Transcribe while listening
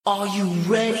Are you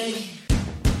ready?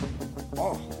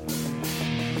 Oh.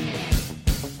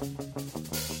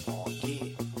 Oh,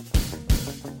 yeah.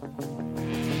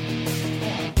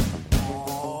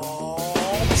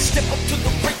 Step up to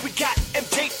the ring, we got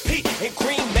MJP and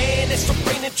Green Man. It's the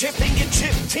reigning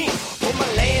championship team. From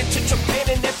Milan to Japan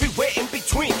and everywhere in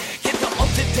between. Get the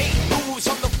up-to-date news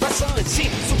on the wrestling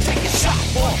scene. So take a shot,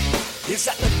 boy. Is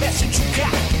that the message you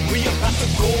got? We about to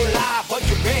go live. Are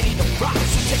you ready to rock?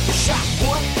 So take a shot,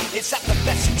 boy. Is that the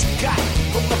message you got?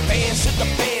 From the fans to the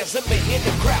fans, let me hear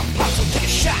the crowd pop. So take a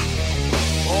shot.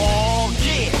 Oh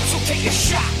yeah, so take a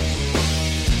shot.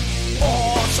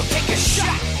 Oh, so take a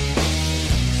shot.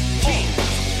 Yeah.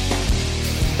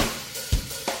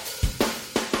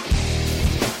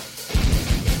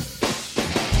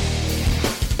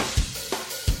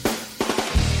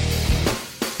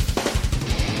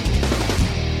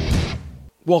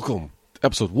 Welcome to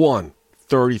episode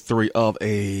 133 of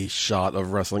A Shot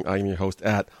of Wrestling. I am your host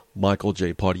at Michael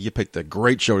J. Putty. You picked a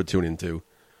great show to tune into.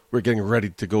 We're getting ready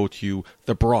to go to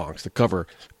the Bronx to cover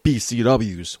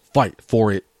BCW's Fight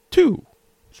For It 2.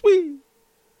 Sweet.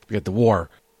 We got the War,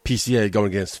 PCA going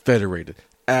against Federated,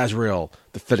 Azrael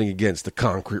defending against the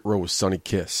Concrete Rose Sunny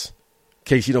Kiss,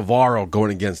 Casey Navarro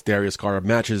going against Darius Carter,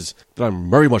 matches that I'm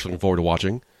very much looking forward to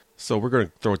watching. So we're going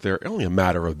to throw it there in only a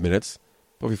matter of minutes.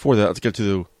 But before that, let's get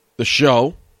to the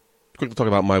show. Quickly talk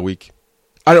about my week.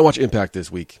 I didn't watch Impact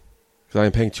this week because I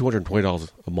am paying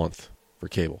 $220 a month for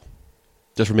cable.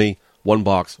 Just for me, one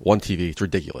box, one TV. It's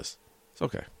ridiculous. It's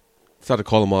okay. Decided to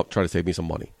call them up, try to save me some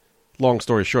money. Long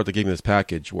story short, they gave me this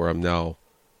package where I'm now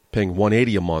paying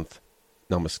 $180 a month.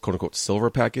 Now I'm a quote-unquote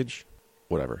silver package.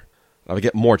 Whatever. I would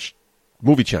get more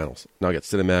movie channels. Now I get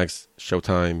Cinemax,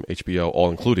 Showtime, HBO,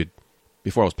 all included.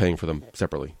 Before I was paying for them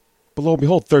separately. But lo and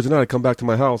behold, Thursday night I come back to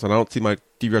my house and I don't see my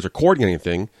DVRs recording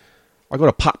anything. I go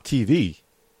to Pop TV.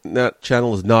 And that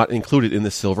channel is not included in the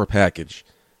silver package.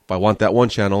 If I want that one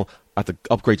channel, I have to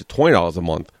upgrade to $20 a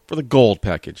month for the gold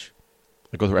package.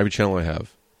 I go through every channel I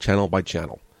have, channel by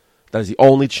channel. That is the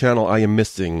only channel I am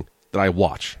missing that I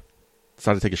watch.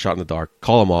 Decided to take a shot in the dark,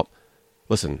 call them up.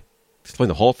 Listen, explain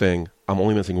the whole thing. I'm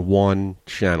only missing one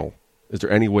channel. Is there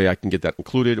any way I can get that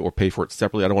included or pay for it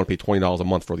separately? I don't want to pay $20 a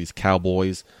month for these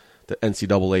Cowboys. The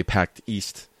NCAA Packed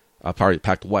East,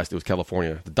 Packed West, it was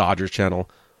California, the Dodgers channel.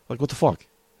 Like, what the fuck?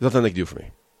 There's nothing they can do for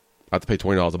me. I have to pay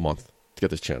 $20 a month to get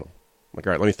this channel. I'm like,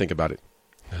 all right, let me think about it.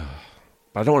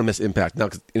 But I don't want to miss Impact now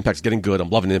because Impact's getting good. I'm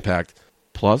loving Impact.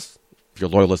 Plus, if you're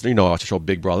a loyal listener, you know I watch the show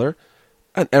Big Brother.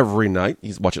 And every night,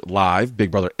 you watch it live, Big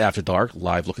Brother After Dark,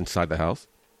 live look inside the house.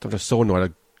 I'm just so annoyed.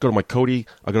 I go to my Kodi,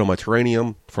 I go to my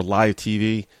Terranium for live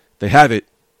TV. They have it,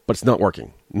 but it's not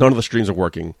working. None of the streams are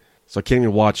working. So I can't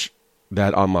even watch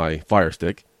that on my Fire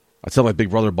Stick. I tell my Big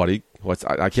Brother buddy,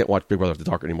 I can't watch Big Brother After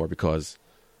Dark anymore because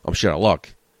I'm shit out of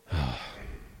luck.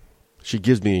 She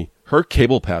gives me her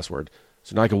cable password,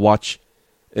 so now I can watch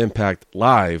Impact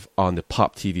live on the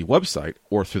Pop TV website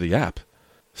or through the app.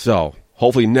 So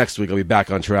hopefully next week I'll be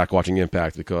back on track watching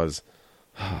Impact because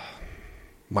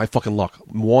my fucking luck.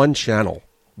 One channel,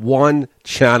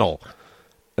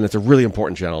 and it's a really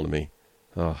important channel to me.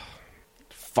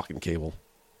 Fucking cable.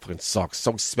 Fucking sucks.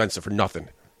 So expensive for nothing.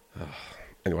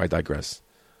 Anyway, I digress.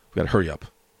 We gotta hurry up.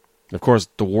 And of course,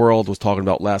 the world was talking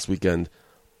about last weekend,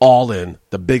 All In,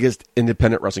 the biggest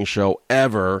independent wrestling show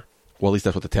ever. Well, at least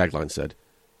that's what the tagline said.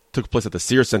 Took place at the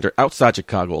Sears Center outside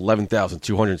Chicago,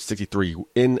 11,263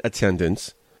 in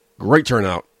attendance. Great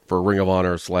turnout for a Ring of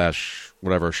Honor /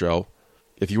 whatever show.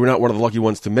 If you were not one of the lucky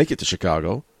ones to make it to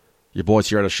Chicago, your boys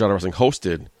here at A Shot of Wrestling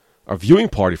hosted a viewing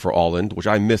party for All In, which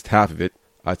I missed half of it.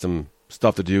 I had some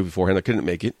stuff to do beforehand. I couldn't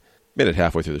make it. Made it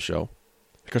halfway through the show.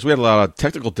 Because we had a lot of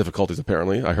technical difficulties,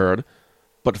 apparently, I heard.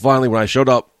 But finally, when I showed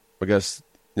up, I guess,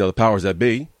 the powers that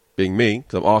be, being me,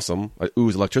 because I'm awesome, I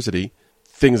ooze electricity,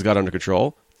 things got under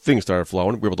control, things started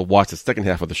flowing. We were able to watch the second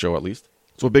half of the show, at least.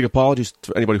 So a big apologies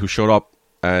to anybody who showed up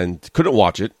and couldn't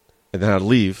watch it, and then had to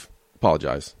leave.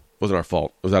 Apologize. It wasn't our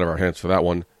fault. It was out of our hands for that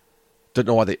one. Didn't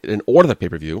know why they didn't order the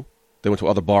pay-per-view. They went to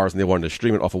other bars and they wanted to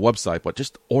stream it off a website, but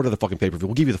just order the fucking pay-per-view.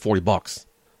 We'll give you the $40.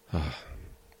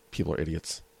 People are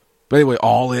idiots. But anyway,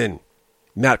 All In.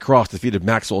 Matt Cross defeated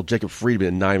Maxwell Jacob Friedman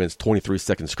in 9 minutes, 23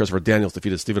 seconds. Christopher Daniels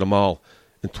defeated Stephen Amell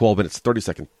in 12 minutes, 30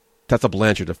 seconds. Tessa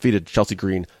Blanchard defeated Chelsea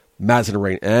Green, Madison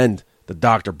Rain, and the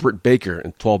Doctor Britt Baker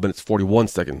in 12 minutes, 41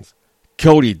 seconds.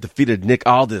 Cody defeated Nick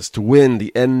Aldis to win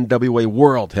the NWA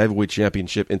World Heavyweight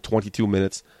Championship in 22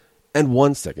 minutes and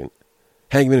 1 second.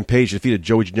 Hangman Page defeated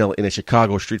Joey Janela in a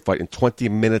Chicago street fight in 20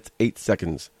 minutes, 8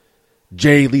 seconds.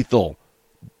 Jay Lethal,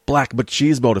 Black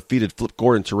Machismo defeated Flip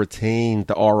Gordon to retain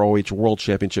the ROH World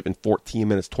Championship in 14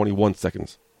 minutes, 21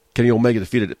 seconds. Kenny Omega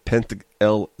defeated Penta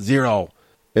El Zero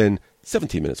in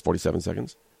 17 minutes, 47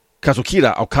 seconds.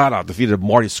 Kazuchika Okada defeated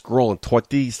Marty Scurll in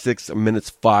 26 minutes,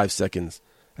 5 seconds.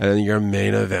 And then your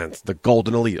main event, the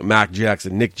Golden Elite, Mac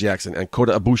Jackson, Nick Jackson, and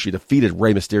Kota Ibushi defeated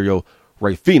Rey Mysterio,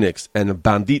 Rey Fenix, and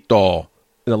Bandito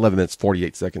in 11 minutes,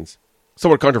 48 seconds.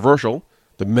 Somewhat controversial,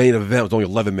 the main event was only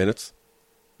 11 minutes.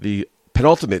 The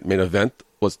penultimate main event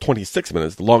was 26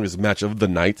 minutes, the longest match of the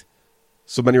night.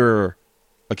 So many were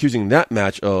accusing that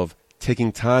match of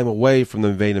taking time away from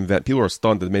the main event. People were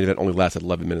stunned that the main event only lasted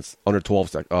 11 minutes, under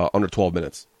 12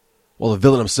 minutes. Well, the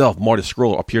villain himself, Marty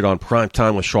Scurll, appeared on Prime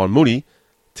Time with Sean Mooney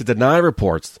to deny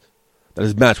reports that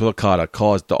his match with Okada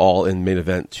caused the All-In main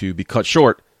event to be cut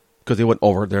short because they went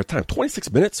over their time.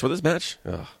 26 minutes for this match?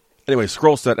 Ugh. Anyway,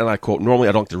 Scurll said, and I quote, "Normally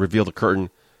I don't like to reveal the curtain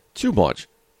too much,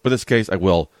 but in this case I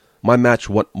will. My match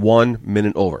went 1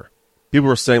 minute over." People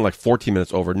were saying like 14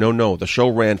 minutes over. No, the show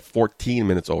ran 14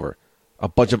 minutes over. A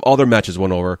bunch of other matches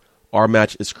went over. Our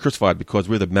match is crucified because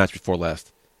we're the match before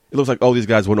last. It looks like, oh, these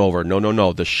guys went over.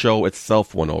 No, the show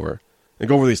itself went over. And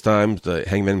go over these times, the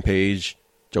Hangman Page,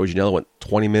 Joey Janela went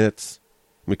 20 minutes.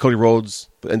 I mean, Cody Rhodes,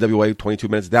 the NWA, 22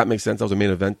 minutes. That makes sense. That was a main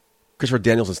event. Christopher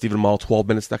Daniels and Stephen Amell, 12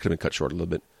 minutes. That could have been cut short a little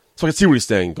bit. So I can see what he's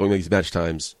saying, going to these match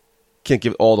times. Can't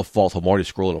give all the fault to Marty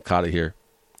Scurll and Okada here.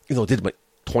 Even though it did like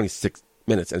 26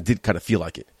 minutes, and it did kind of feel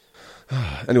like it.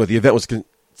 Anyway, the event was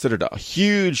considered a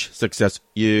huge success.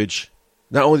 Huge.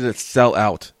 Not only did it sell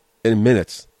out in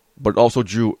minutes, but it also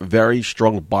drew very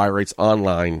strong buy rates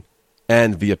online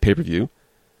and via pay-per-view.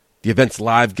 The event's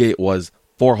live gate was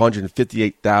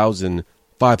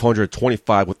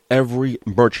 458,525, with every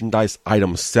merchandise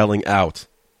item selling out.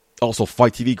 Also,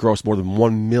 Fight TV grossed more than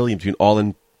 $1 million between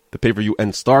All-In, the pay-per-view,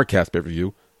 and StarCast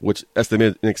pay-per-view, which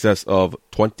estimated in excess of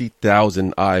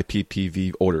 20,000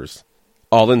 IPPV orders.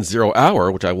 All-In 0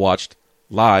 Hour, which I watched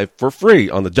live for free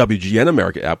on the WGN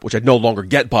America app, which I no longer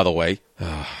get, by the way,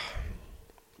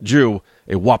 drew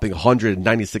a whopping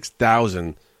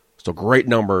 196,000. So great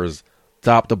numbers,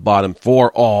 top to bottom,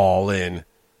 for All-In.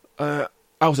 I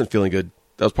wasn't feeling good.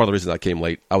 That was part of the reason I came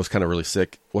late. I was kind of really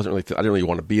sick. I didn't really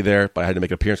want to be there, but I had to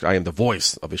make an appearance. I am the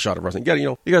voice of A Shot of Wrestling.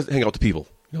 You gotta hang out with the people.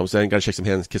 You know what I'm saying? Gotta shake some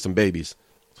hands, kiss some babies.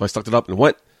 So I sucked it up and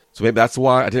went. So maybe that's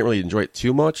why I didn't really enjoy it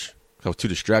too much. I was too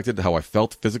distracted to how I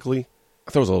felt physically.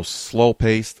 I thought it was a little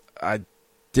slow-paced. I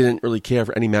didn't really care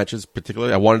for any matches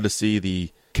particularly. I wanted to see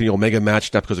the Kenny Omega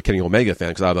match, not because of Kenny Omega fan,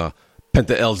 because I'm a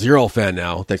Penta El Zero fan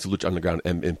now, thanks to Lucha Underground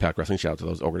and Impact Wrestling. Shout out to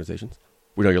those organizations.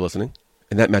 We know you're listening.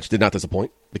 And that match did not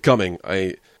disappoint.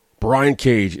 Brian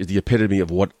Cage is the epitome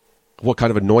of what kind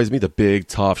of annoys me. The big,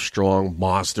 tough, strong,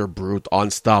 monster, brute,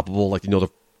 unstoppable, the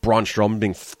Braun Strowman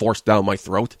being forced down my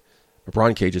throat. But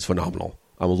Brian Cage is phenomenal.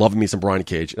 I'm loving me some Brian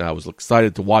Cage, and I was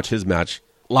excited to watch his match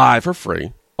live for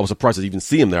free. I was surprised to even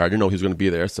see him there. I didn't know he was going to be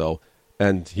there.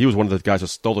 And he was one of the guys who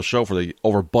stole the show for the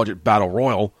over-budget Battle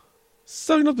Royal.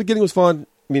 So, the beginning was fun.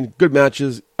 I mean, good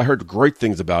matches. I heard great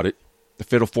things about it. The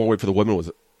Fatal 4-Way for the women was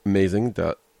amazing.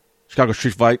 The Chicago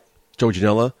Street Fight, Joey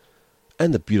Janela,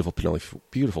 and the beautiful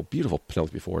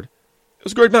Penelope Ford. It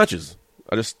was great matches.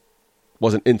 I just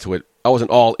wasn't into it. I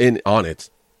wasn't all in on it.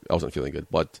 I wasn't feeling good.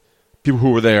 But people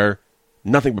who were there,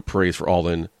 nothing but praise for All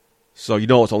In. So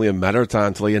it's only a matter of time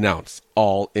until they announce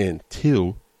All In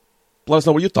 2. Let us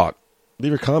know what you thought.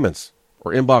 Leave your comments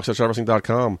or inbox at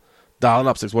shotwrestling.com. Dial it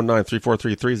up,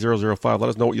 619-343-3005. Let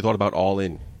us know what you thought about All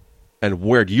In. And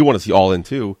where do you want to see All In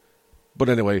 2? But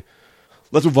anyway,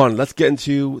 let's move on. Let's get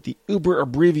into the uber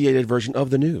abbreviated version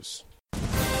of the news.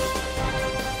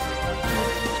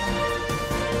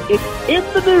 It's in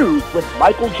the news with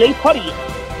Michael J. Putty.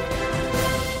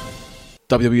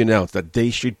 WWE announced that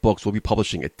Day Street Books will be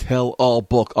publishing a tell-all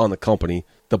book on the company.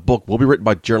 The book will be written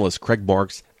by journalists Craig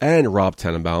Marks and Rob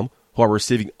Tannenbaum, who are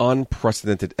receiving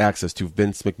unprecedented access to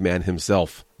Vince McMahon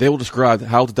himself. They will describe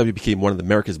how the WWE became one of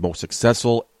America's most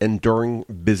successful, enduring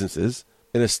businesses.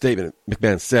 In a statement,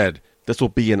 McMahon said, "This will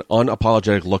be an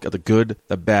unapologetic look at the good,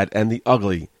 the bad, and the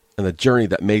ugly, and the journey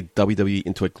that made WWE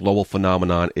into a global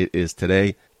phenomenon it is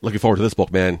today." Looking forward to this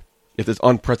book, man. If this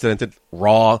unprecedented,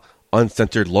 raw,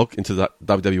 uncensored look into the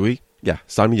WWE, yeah,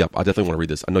 sign me up. I definitely want to read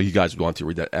this. I know you guys would want to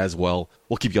read that as well.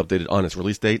 We'll keep you updated on its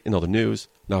release date and all the news.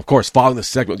 Now, of course, following this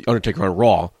segment with The Undertaker on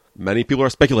Raw, many people are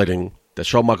speculating that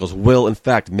Shawn Michaels will, in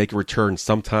fact, make a return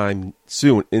sometime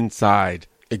soon inside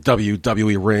a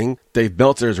WWE ring. Dave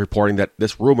Meltzer is reporting that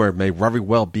this rumor may very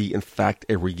well be, in fact,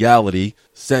 a reality,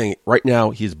 saying right now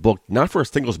he's booked not for a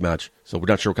singles match, so we're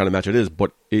not sure what kind of match it is,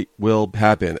 but it will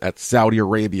happen at Saudi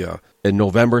Arabia in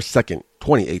November 2nd,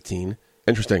 2018.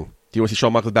 Interesting. Do you want to see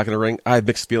Shawn Michaels back in the ring? I have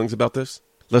mixed feelings about this.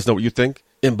 Let us know what you think.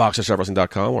 Inbox at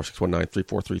shotwrestling.com or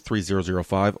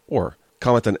 619-343-3005 or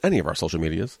comment on any of our social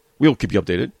medias. We'll keep you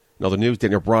updated. In other news,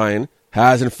 Daniel Bryan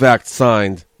has in fact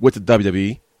signed with the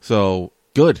WWE. So,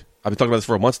 good. I've been talking about this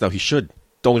for months now. He should.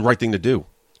 The only right thing to do.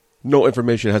 No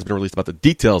information has been released about the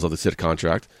details of the Sid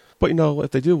contract. But,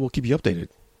 if they do, we'll keep you updated.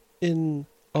 In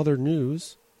other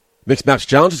news, Mixed Match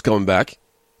Challenge is coming back.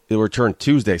 It will return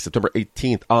Tuesday, September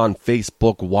 18th on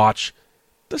Facebook Watch.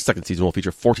 The second season will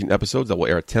feature 14 episodes that will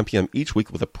air at 10 p.m. each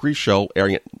week with a pre-show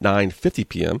airing at 9:50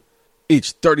 p.m.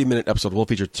 Each 30-minute episode will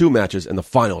feature 2 matches, and the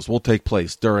finals will take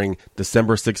place during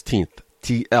December 16th,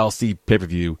 TLC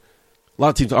pay-per-view. A lot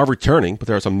of teams are returning, but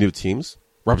there are some new teams.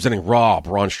 Representing Raw,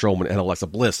 Braun Strowman and Alexa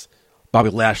Bliss, Bobby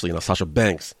Lashley and Sasha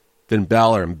Banks, Finn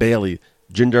Balor and Bayley,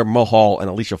 Jinder Mahal and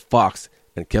Alicia Fox,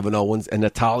 and Kevin Owens and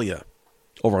Natalya.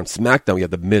 Over on SmackDown, we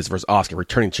have The Miz vs. Asuka,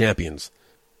 returning champions.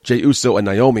 Jey Uso and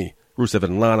Naomi, Rusev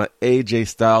and Lana, AJ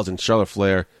Styles and Charlotte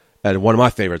Flair, and one of my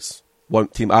favorites, one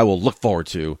team I will look forward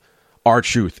to,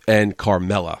 R-Truth and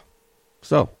Carmella.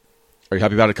 So, are you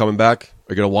happy about it coming back?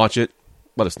 Are you going to watch it?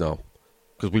 Let us know,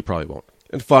 because we probably won't.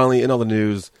 And finally, in other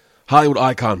news, Hollywood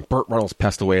icon Burt Reynolds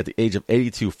passed away at the age of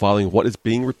 82 following what is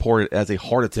being reported as a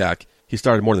heart attack. He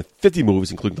starred in more than 50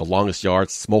 movies, including The Longest Yard,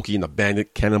 Smokey and the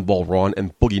Bandit, Cannonball Run,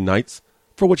 and Boogie Nights,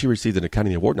 for which he received an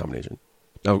Academy Award nomination.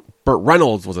 Now, Burt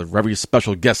Reynolds was a very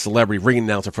special guest celebrity ring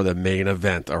announcer for the main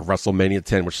event of WrestleMania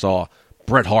 10, which saw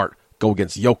Bret Hart go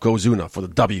against Yokozuna for the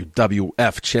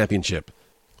WWF Championship.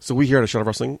 So we here at A Shot of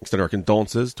Wrestling extend our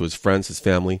condolences to his friends, his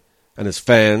family, and his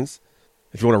fans.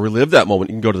 If you want to relive that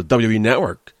moment, you can go to the WWE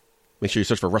Network. Make sure you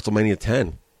search for WrestleMania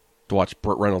 10 to watch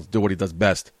Burt Reynolds do what he does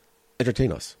best,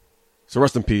 entertain us. So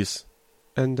rest in peace,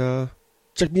 and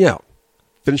check me out.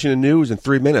 Finishing the news in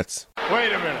 3 minutes.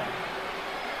 Wait a minute.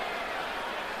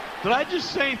 Did I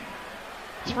just say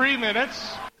 3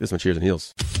 minutes? This is my Cheers and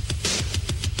Heels.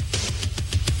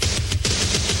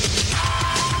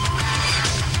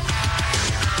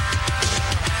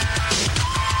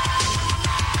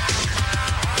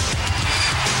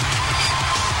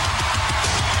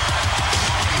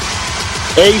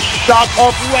 A Shot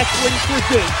of Wrestling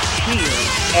presents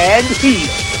Cheers and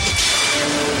Heels.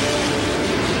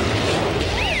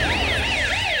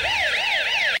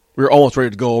 We were almost ready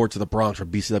to go over to the Bronx for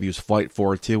BCW's Fight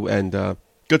 4-2, and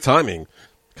good timing.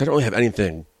 I don't really have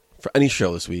anything for any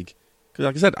show this week. Because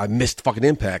like I said, I missed fucking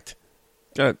Impact.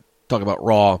 Gotta talk about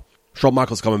Raw. Shawn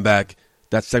Michaels coming back.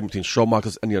 That segment between Shawn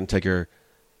Michaels and The Undertaker,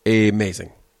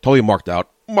 amazing. Totally marked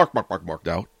out. Marked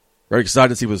out. Very excited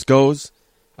to see where this goes.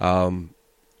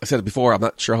 I said it before, I'm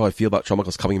not sure how I feel about Shawn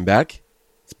Michaels coming back.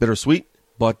 It's bittersweet,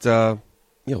 but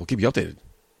we'll keep you updated.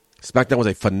 SmackDown was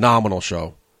a phenomenal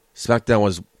show. SmackDown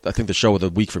was, I think, the show of the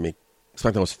week for me.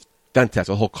 SmackDown was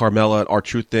fantastic. The whole Carmella and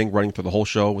R-Truth thing running through the whole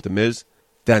show with The Miz,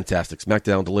 fantastic.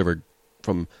 SmackDown delivered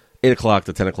from 8 o'clock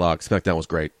to 10 o'clock. SmackDown was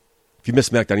great. If you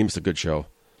missed SmackDown, you missed a good show.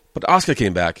 But Asuka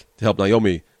came back to help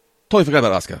Naomi. Totally forgot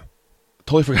about Asuka.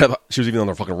 Totally forgot about she was even on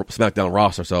the fucking SmackDown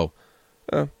roster. So,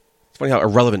 it's funny how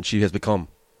irrelevant she has become.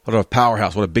 What a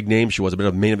powerhouse, what a big name she was, a bit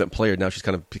of a main event player. Now she's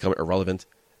kind of become irrelevant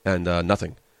and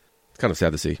nothing. It's kind of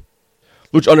sad to see.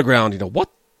 Lucha Underground, what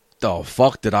the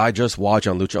fuck did I just watch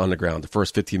on Lucha Underground the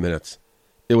first 15 minutes?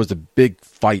 It was the big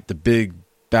fight, the big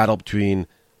battle between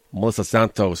Melissa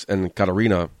Santos and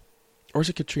Katarina. Or is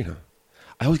it Katrina?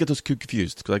 I always get those two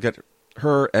confused because I get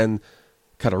her and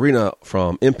Katarina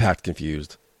from Impact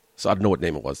confused. So I don't know what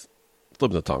name it was. Slip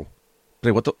of the tongue. But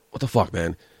hey, what the fuck,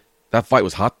 man? That fight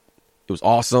was hot. It was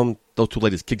awesome. Those two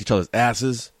ladies kicked each other's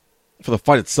asses. For the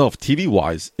fight itself,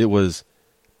 TV-wise, it was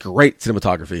great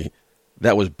cinematography.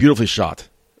 That was beautifully shot,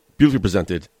 beautifully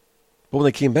presented. But when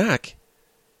they came back,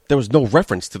 there was no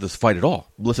reference to this fight at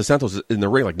all. Melissa Santos is in the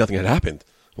ring like nothing had happened.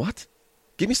 What?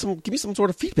 Give me some sort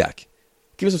of feedback.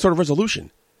 Give me some sort of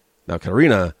resolution. Now,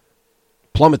 Katarina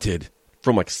plummeted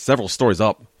from like several stories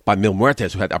up by Mil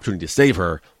Muertes, who had the opportunity to save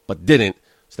her, but didn't.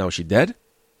 So now is she dead?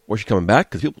 Or is she coming back?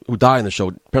 Because people who die in the show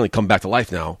apparently come back to life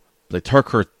now. They took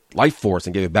her life force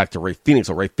and gave it back to Rey Fenix.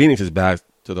 So Rey Fenix is back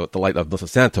to the light of Melissa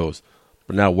Santos.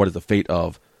 But now what is the fate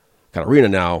of Katarina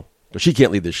now? Because she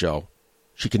can't leave this show.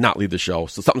 She cannot leave the show.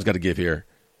 So something's got to give here.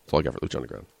 That's all I got for Lucha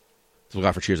Underground. That's what I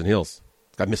got for Cheers and Heels.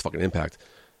 I missed fucking Impact.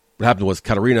 What happened was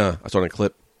Katarina, I saw in a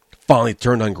clip, finally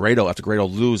turned on Grado after Grado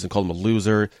lose and called him a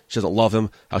loser. She doesn't love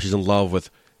him. How she's in love with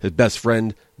his best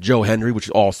friend, Joe Hendry, which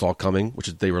you all saw coming, which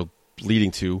they were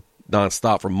leading to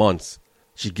nonstop for months.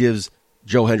 She gives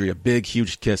Joe Hendry a big,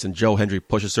 huge kiss, and Joe Hendry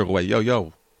pushes her away.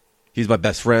 Yo, he's my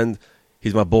best friend.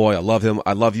 He's my boy. I love him.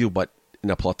 I love you, but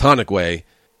in a platonic way,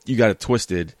 you got it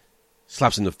twisted.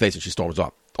 Slaps in the face, and she storms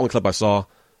off. Only clip I saw.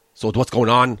 So what's going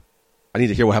on? I need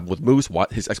to hear what happened with Moose,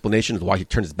 what his explanation is why he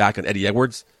turned his back on Eddie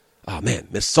Edwards. Oh, man,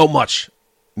 missed so much.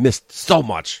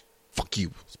 Fuck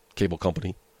you, cable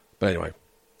company. But anyway,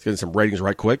 let's get into some ratings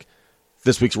right quick.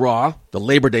 This week's Raw, the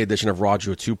Labor Day edition of Raw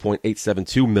drew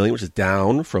 2.872 million, which is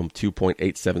down from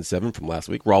 2.877 from last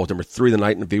week. Raw was number 3 of the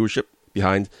night in viewership,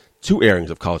 behind 2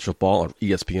 airings of college football on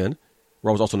ESPN.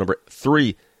 Raw was also number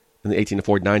 3 in the 18 to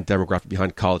 49 demographic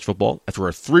behind college football after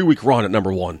a 3-week run at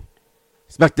number 1.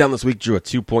 SmackDown this week drew a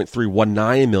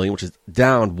 2.319 million, which is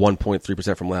down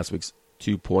 1.3% from last week's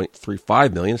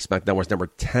 2.35 million. SmackDown was number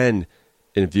 10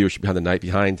 in viewership behind the night,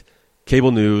 behind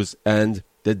cable news and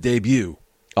the debut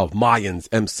of Mayans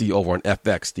MC over on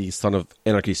FX, the Son of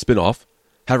Anarchy spinoff.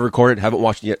 Haven't recorded, haven't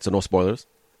watched it yet, so no spoilers.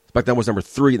 SmackDown was number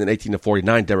 3 in the 18 to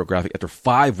 49 demographic after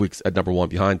 5 weeks at number 1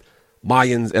 behind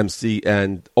Mayans MC,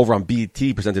 and over on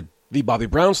BT presented the Bobby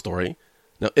Brown story.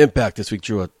 Now Impact this week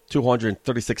drew a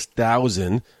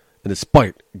 236,000, and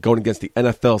despite going against the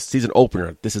NFL season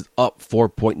opener, this is up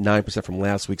 4.9% from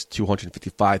last week's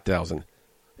 255,000.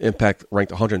 Impact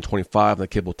ranked 125 in the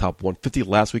cable top 150.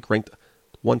 Last week ranked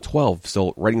 112,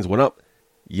 so ratings went up,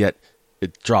 yet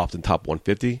it dropped in top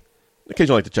 150.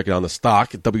 Occasionally I like to check it on the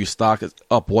stock. W stock is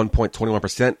up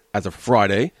 1.21% as of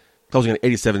Friday, closing at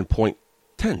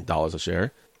 $87.10 a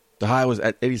share. The high was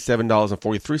at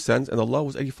 $87.43, and the low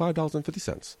was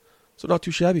 $85.50. So not too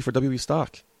shabby for WE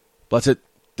stock. But that's it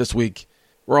this week.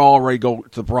 We're all ready to go to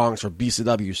the Bronx for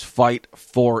BCW's Fight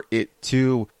for It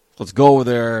 2. Let's go over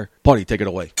there. Putty, take it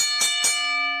away.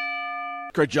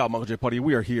 Great job, Michael J. Putty.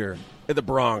 We are here in the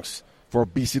Bronx for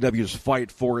BCW's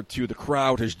Fight for It 2. The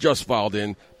crowd has just filed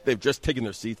in. They've just taken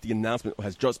their seats. The announcement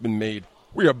has just been made.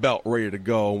 We are about ready to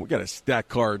go. We got a stack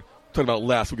card. Talking about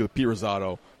last week with P.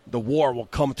 Rosado. The war will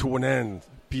come to an end.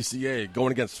 PCA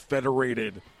going against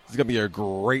Federated. It's going to be a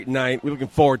great night. We're looking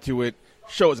forward to it.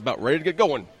 Show is about ready to get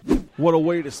going. What a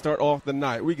way to start off the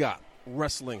night. We got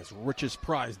wrestling's richest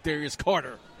prize, Darius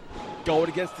Carter, going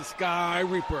against the Sky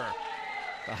Reaper,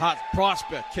 the hot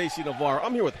prospect, Casey Navarro.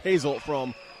 I'm here with Hazel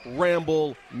from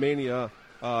Ramble Mania.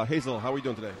 Hazel, how are we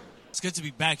doing today? It's good to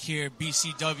be back here at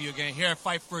BCW again, here at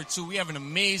Fight for It 2. We have an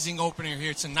amazing opener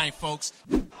here tonight, folks.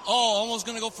 Oh, almost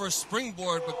going to go for a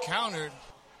springboard, but countered.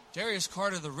 Darius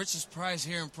Carter, the richest prize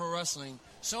here in pro wrestling,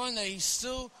 showing that he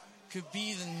still could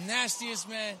be the nastiest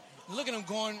man. Look at him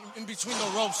going in between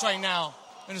the ropes right now,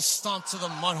 and a stomp to the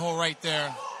mud hole right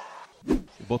there.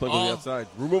 Both on the outside,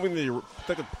 removing the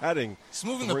protective padding. It's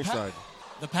moving the padding.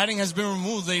 The padding has been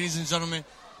removed, ladies and gentlemen.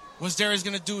 What's Darius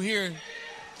going to do here?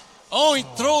 Oh, he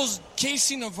throws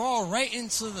Casey Navarro right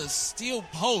into the steel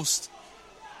post.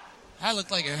 That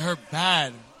looked like it hurt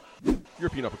bad.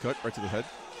 European uppercut right to the head.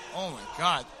 Oh, my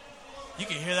God. You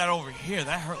can hear that over here.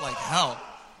 That hurt like hell.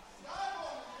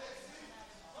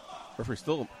 Referee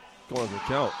still going on the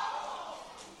count.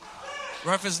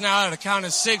 Ref is now at a count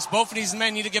of 6. Both of these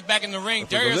men need to get back in the ring.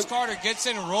 Darius Carter gets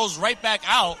in and rolls right back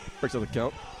out. Breaks out the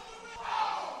count.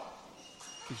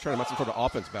 He's trying to match some sort of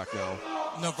offense back now.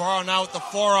 Navarro now with the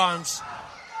forearms.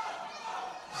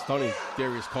 Stunning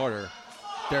Darius Carter.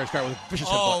 Darius Carter with a vicious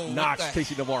headbutt knocks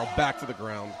Casey Navarro back to the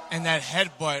ground. And that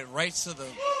headbutt right to the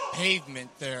pavement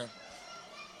there.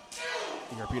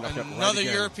 European uppercut. Another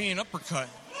European uppercut.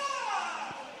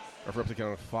 Referee up to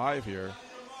count of 5 here.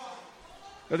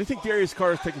 Now, do you think Darius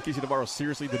Carter is taking Casey Navarro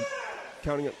seriously,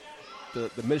 counting up the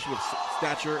diminishing of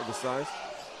stature and the size?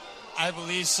 I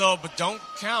believe so, but don't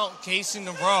count Casey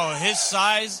Navarro. His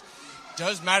size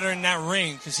does matter in that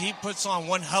ring because he puts on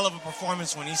one hell of a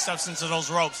performance when he steps into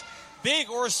those ropes. Big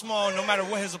or small, no matter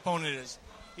what his opponent is.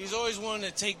 He's always willing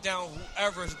to take down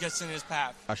whoever gets in his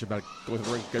path. Actually, about to go to the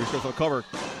ring. Darius goes on the cover.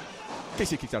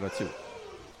 Casey kicks out at 2.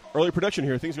 Early prediction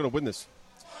here. Think he's going to win this?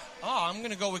 Oh, I'm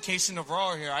going to go with Casey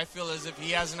Navarro here. I feel as if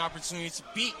he has an opportunity to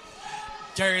beat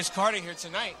Darius Carter here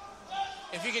tonight.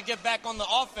 If he could get back on the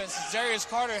offense, Darius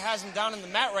Carter has him down in the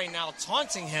mat right now,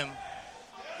 taunting him.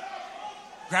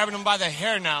 Grabbing him by the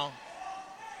hair now.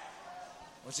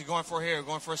 What's he going for here?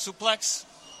 Going for a suplex?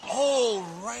 Oh,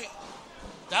 right.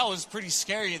 That was pretty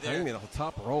scary there. Hanging on the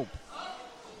top rope.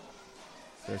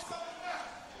 There's...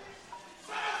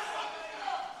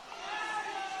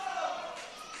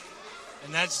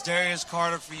 And that's Darius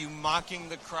Carter for you, mocking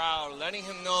the crowd, letting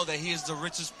him know that he is the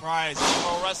richest prize in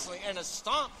pro wrestling. And a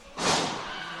stomp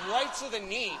right to the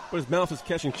knee. But his mouth is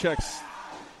cashing checks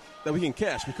that we can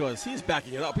cash because he's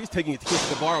backing it up. He's taking it to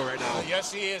Casey Navarro right now.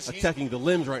 Yes, he is. Attacking the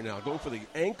limbs right now, going for the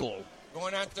ankle.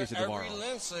 Going after every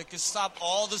limb so it can stop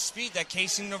all the speed that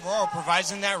Casey Navarro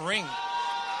provides in that ring.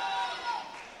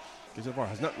 Casey Navarro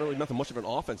has not really nothing much of an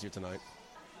offense here tonight.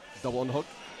 Double underhook.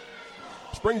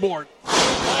 Springboard.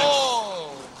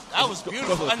 Oh, that was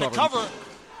beautiful. And the cover,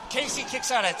 Casey kicks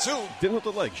out at 2. Didn't hook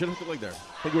the leg. Should have hooked the leg there.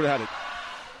 I think he would have had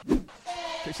it.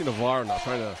 Casey Navarro now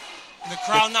trying to The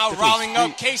crowd now riling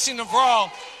up Casey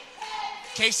Navarro.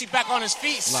 Casey back on his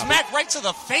feet. Smack right to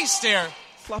the face there.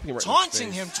 Slapping him right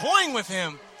taunting him, toying with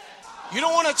him. You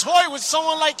don't want to toy with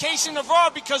someone like Casey Navarro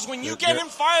because when you get him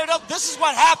fired up, this is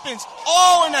what happens.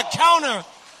 Oh, and a counter.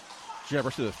 Jab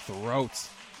right to the throat.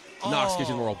 Knocks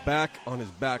Casey Navarro back on his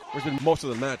back. Where's been most of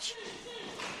the match.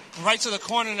 Right to the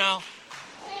corner now.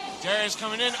 Darius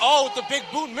coming in. Oh, with the big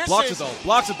boot misses.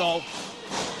 Blocks it though.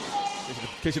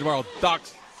 Casey Navarro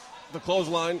docks the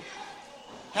clothesline.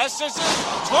 That's just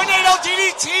a tornado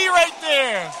DDT right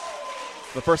there.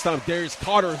 The first time Darius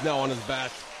Carter is now on his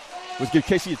back. Was give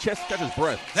Casey a chance to catch his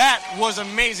breath. That was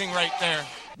amazing right there.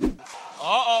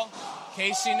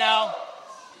 Casey now.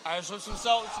 Irish whips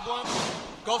himself.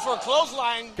 Go for a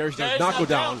clothesline. Darius does not go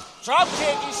down. Drop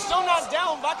kick. He's still not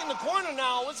down. Back in the corner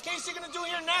now. What's Casey going to do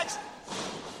here next?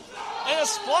 And a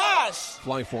splash.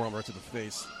 Flying forearm right to the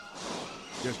face.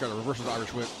 Darius Carter reverses the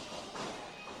Irish whip.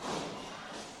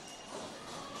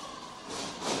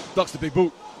 Ducks the big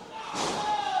boot.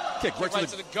 Kick right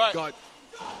to the gut.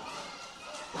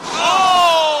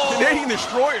 Oh! Canadian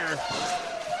Destroyer.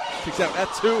 Kicks out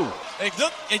at 2.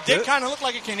 It did kind of look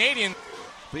like a Canadian.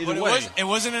 But it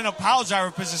wasn't in a power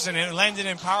driver position. It landed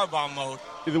in powerbomb mode.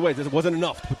 Either way, it wasn't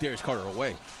enough to put Darius Carter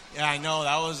away. Yeah, I know.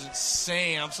 That was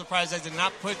insane. I'm surprised I did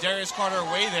not put Darius Carter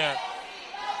away there.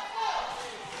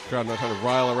 Crowd now trying to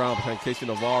rile around behind Casey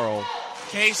Navarro.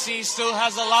 Casey still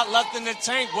has a lot left in the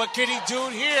tank. What could he do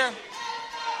here?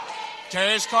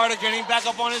 Darius Carter getting back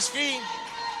up on his feet.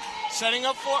 Setting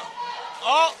up for...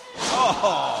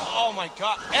 Oh my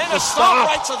God. And a stomp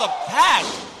right to the back.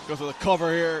 Goes for the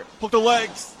cover here. Hook the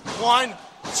legs. 1,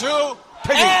 2,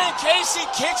 and Casey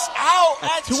kicks out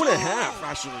at 2.5,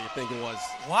 actually, I think it was.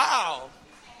 Wow.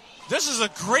 This is a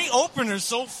great opener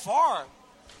so far.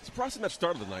 Surprised the match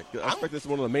started tonight. I expect this is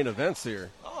one of the main events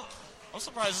here. Oh, I'm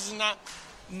surprised this is not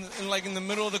in the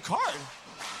middle of the card.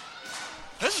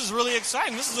 This is really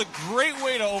exciting. This is a great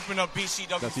way to open up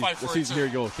BCW Fight for It. Here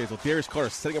you go. Okay, so Darius Carter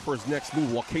is setting up for his next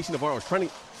move while Casey Navarro is trying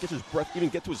to get his breath, even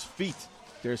get to his feet.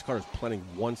 Darius Carter is planning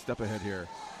one step ahead here.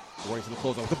 Running to the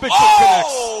closeout with the big kick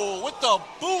connects. With the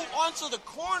boot onto the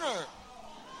corner.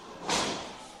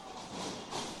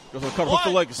 Goes for the cover, hook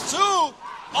the legs. 2.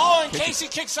 Oh, and Casey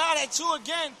kicks out at 2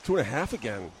 again. 2.5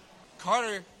 again.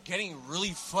 Carter getting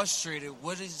really frustrated.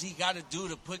 What does he got to do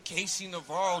to put Casey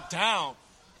Navarro down?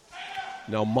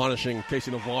 Now monishing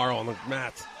Casey Navarro on the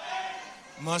mat.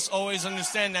 Must always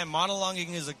understand that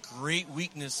monologuing is a great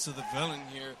weakness to the villain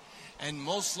here. And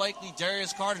most likely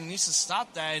Darius Carter needs to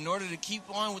stop that in order to keep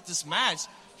on with this match.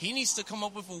 He needs to come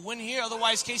up with a win here.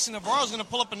 Otherwise, Casey Navarro is going to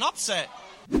pull up an upset.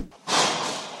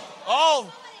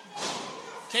 Oh.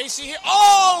 Casey here.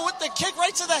 Oh, with the kick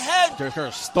right to the head. Darius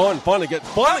Carter stunned. Finally get in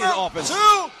offense. 2.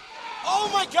 Oh,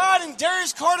 my God. And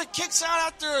Darius Carter kicks out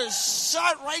after a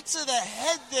shot right to the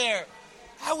head there.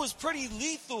 That was pretty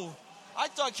lethal. I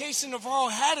thought Casey Navarro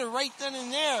had it right then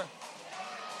and there.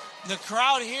 The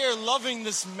crowd here loving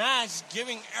this match,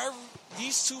 giving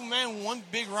these two men one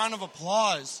big round of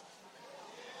applause.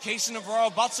 Casey Navarro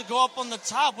about to go up on the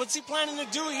top. What's he planning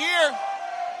to do here?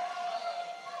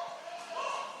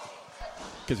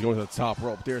 Casey going to the top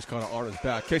rope. Darius Carter on his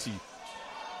back. Casey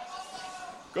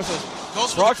goes for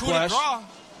the coup de grace.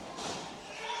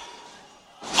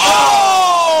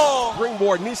 Oh!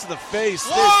 Springboard, knees to the face.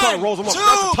 Darius Carter rolls him up.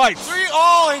 That's the tights. 3.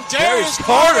 Oh, and Darius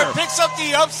Carter picks up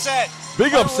the upset.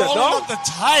 Big upset, rolling up the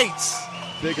tights.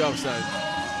 Big upset.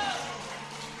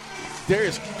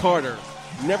 Darius Carter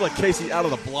never let Casey out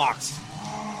of the blocks.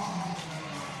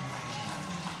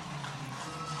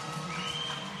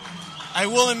 I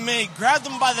will admit, grabbed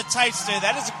him by the tights there.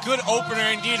 That is a good opener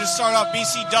indeed to start off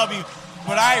BCW.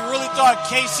 But I really thought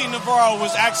Casey Navarro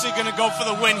was actually going to go for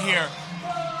the win here.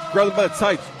 Grabbed him by the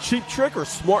tights. Cheap trick or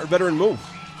smart veteran move?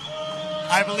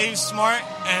 I believe smart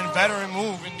and veteran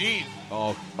move indeed.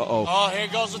 Oh, Oh, here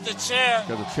goes with the chair.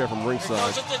 Got the chair from ringside. Here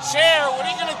goes with the chair. What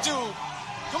are you going to do?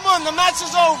 Come on, the match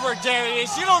is over,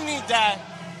 Darius. You don't need that.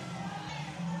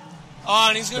 Oh,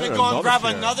 and he's going to go and grab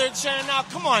another chair now.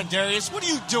 Come on, Darius. What are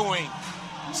you doing?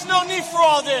 There's no need for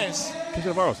all this. Casey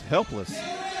Navarro's helpless.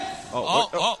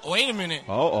 Wait a minute.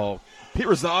 Pete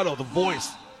Rosado, the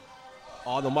voice,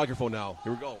 on the microphone now.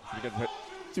 Here we go. See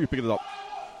if you pick it up.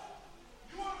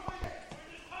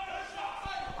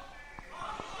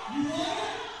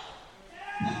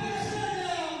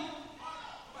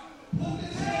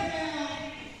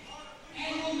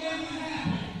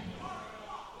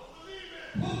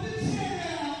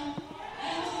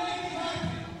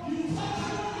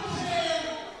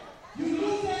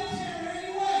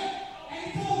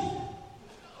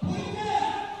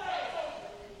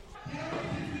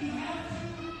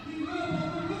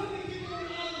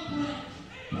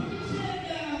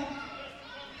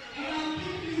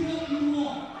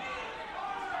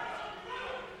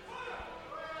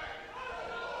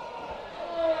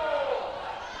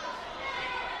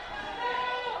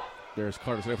 There's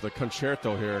Carter setting up for the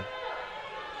concerto here.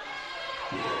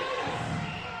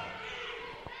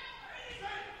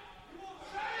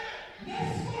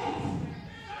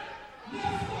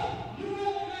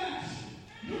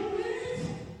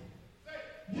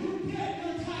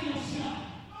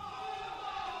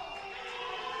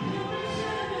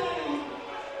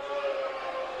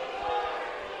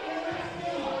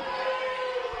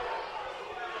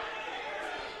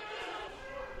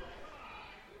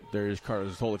 Darius Carter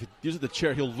is told if he uses the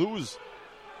chair, he'll lose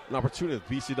an opportunity at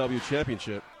the BCW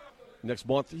Championship. Next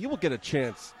month, he will get a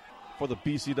chance for the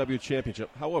BCW Championship.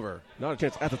 However, not a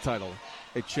chance at the title,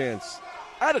 a chance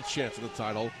at a chance at the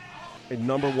title, a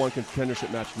number one contendership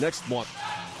match next month.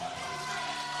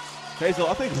 Hazel,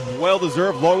 I think it's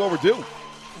well-deserved, long overdue.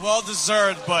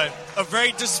 Well-deserved, but a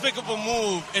very despicable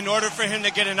move in order for him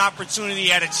to get an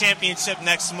opportunity at a championship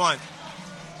next month.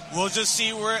 We'll just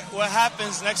see what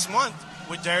happens next month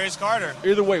with Darius Carter.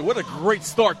 Either way, what a great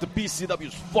start to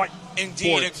BCW's fight.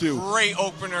 Indeed, a great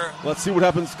opener. Let's see what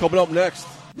happens coming up next.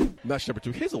 Match number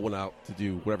 2. Hazel went out to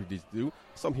do whatever he needs to do.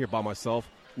 So I'm here by myself.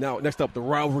 Now, next up, the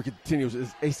rivalry continues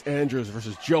is Ace Andrews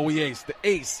versus Joey Ace, the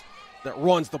ace that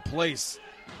runs the place.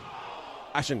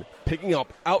 Action picking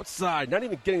up outside, not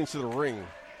even getting into the ring.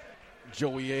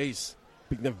 Joey Ace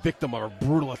being the victim of a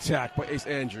brutal attack by Ace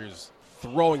Andrews,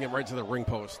 throwing him right to the ring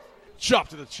post. Chop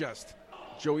to the chest.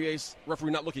 Joey Ace,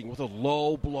 referee not looking, with a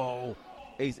low blow.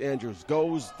 Ace Andrews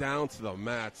goes down to the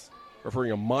mat.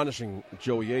 Referee admonishing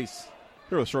Joey Ace.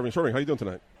 Here, Stormy, how you doing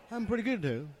tonight? I'm pretty good,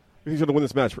 dude. Who's going to win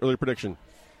this match? Early prediction.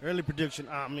 Early prediction.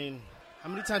 I mean, how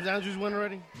many times Andrews won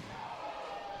already?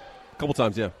 A couple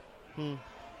times, yeah. You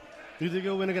think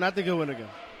he'll win again? I think he'll win again.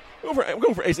 I'm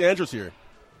going for Ace Andrews here.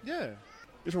 Yeah.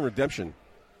 He's from redemption.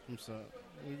 I'm sorry.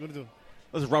 What are you going to do?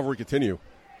 Let this rivalry continue.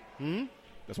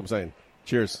 That's what I'm saying.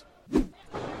 Cheers.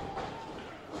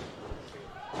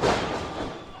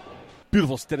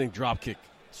 Beautiful standing drop kick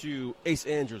to Ace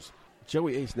Andrews.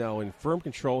 Joey Ace now in firm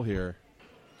control here.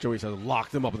 Joey Ace has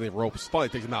locked him up in the ropes. Finally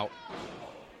takes him out.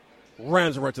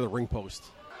 Rams him right to the ring post.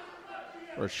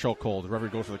 Or a chokehold. The referee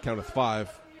goes for the count of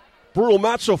 5. Brutal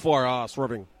match so far,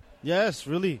 Swerving. Yes,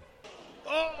 really.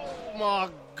 Oh, my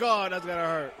God. That's going to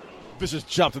hurt. Vicious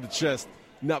chop to the chest.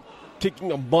 Now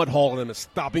kicking a mud hole in him and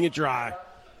stopping it dry.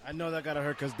 I know that got to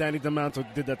hurt because Danny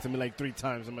DeManto did that to me like 3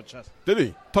 times in my chest. Did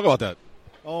he? Talk about that.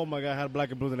 Oh, my God. I had black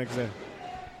and blue the next day.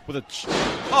 With a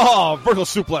vertical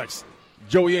suplex.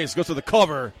 Joey Ace goes to the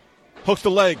cover. Hooks the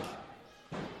leg.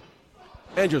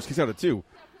 Andrews kicks out at 2.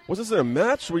 Was this a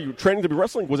match? Were you training to be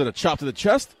wrestling? Was it a chop to the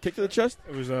chest? Kick to the chest?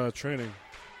 It was training.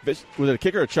 Was it a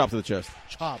kick or a chop to the chest?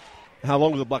 Chop. How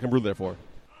long was the black and blue there for?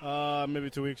 Maybe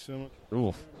 2 weeks.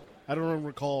 Oof. I don't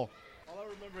recall. All I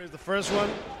remember is the first one,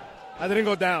 I didn't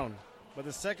go down. But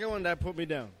the second one, that put me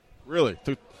down. Really?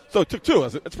 So it took 2.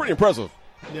 It's pretty impressive.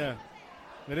 Yeah,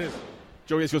 it is.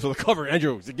 Joey Ace goes to the cover.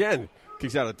 Andrews again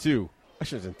kicks out at 2.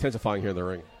 Actually, it's intensifying here in the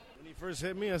ring. When he first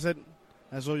hit me, I said,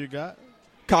 "That's all you got?"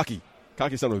 Cocky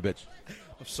son of a bitch.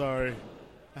 I'm sorry.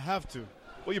 I have to.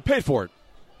 Well, you paid for it.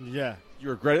 Yeah. You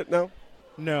regret it now?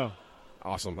 No.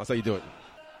 Awesome. That's how you do it.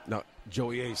 Now,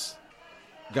 Joey Ace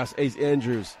got Ace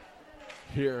Andrews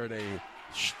here in a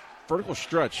vertical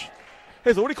stretch.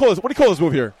 Hey, so what do you call this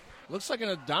move here? Looks like an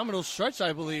abdominal stretch,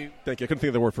 I believe. Thank you. I couldn't think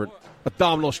of the word for it.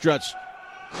 Abdominal stretch.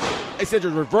 Ace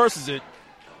Andrews reverses it.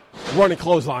 Running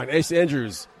clothesline. Ace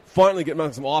Andrews finally getting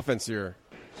on some offense here.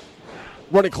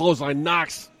 Running clothesline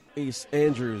knocks Ace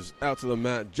Andrews out to the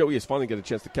mat. Joey is finally getting a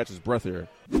chance to catch his breath here.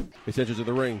 Ace Andrews in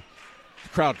the ring. The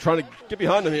crowd trying to get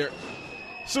behind him here.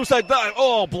 Suicide dive.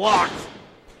 Oh, blocked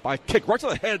by a kick right to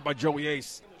the head by Joey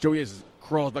Ace. Joey Ace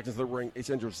crawls back into the ring. Ace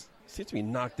Andrews seems to be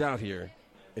knocked out here.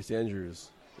 Ace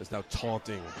Andrews is now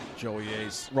taunting Joey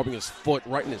Ace, rubbing his foot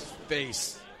right in his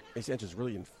face. Ace Andrews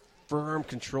really in firm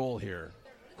control here.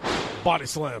 Body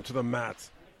slam to the mat,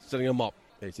 setting him up.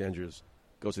 Ace Andrews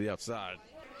goes to the outside,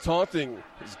 taunting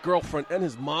his girlfriend and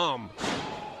his mom.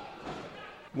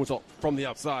 Moves up from the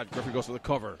outside. Referee goes to the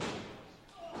cover.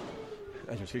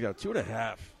 Andrews kicked out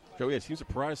 2.5. Joey Ace seems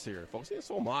surprised here. Folks, yeah,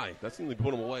 so am I. That seems to be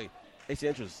putting him away. Ace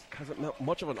Andrews hasn't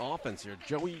much of an offense here.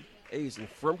 Joey Ace in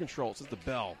firm control since the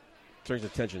bell. Turns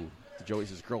attention to Joey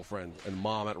Ace's girlfriend and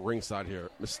mom at ringside here.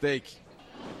 Mistake.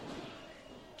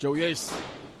 Joey Ace.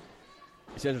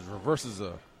 Ace Andrews reverses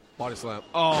a body slam.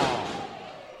 Oh!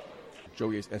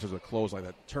 Joey Ace enters a clothesline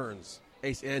that turns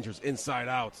Ace Andrews inside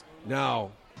out.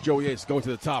 Now, Joey Ace going to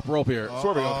the top rope here.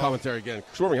 Swerving on commentary again.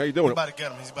 Swerving, how you doing? He's about to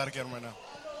get him. He's about to get him right now.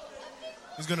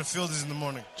 He's going to feel this in the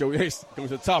morning. Joey Ace going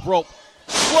to the top rope.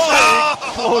 Flying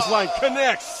clothesline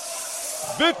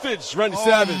connects. Vintage Randy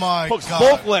Savage hooks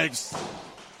both legs.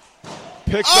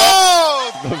 Picks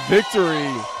up the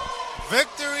victory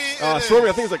Victory. Stormy,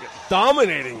 I think, is like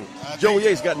dominating. Joey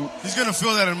Ace got. He's going to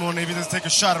feel that in the morning if he doesn't take a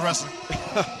shot at wrestling.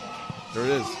 There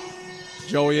it is.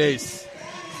 Joey Ace.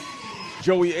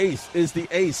 Joey Ace is the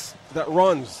ace that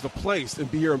runs the place in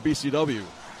here in BCW.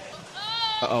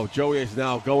 Joey Ace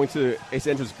now going to Ace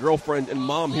Andrew's girlfriend and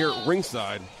mom here at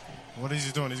ringside. What is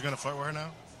he doing? He's going to flirt with her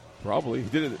now? Probably. He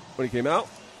did it when he came out.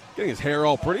 Getting his hair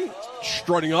all pretty.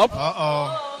 Strutting up.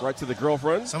 Right to the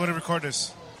girlfriend. Somebody record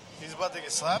this. He's about to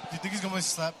get slapped. Do you think he's going to get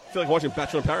slapped? I feel like watching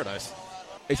Bachelor in Paradise.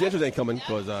 Ace Andrews ain't coming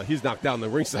because he's knocked down the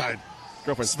ringside.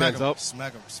 Girlfriend stands up.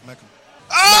 Smack him.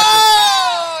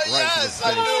 Oh, right yes,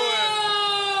 I knew it.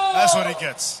 That's what he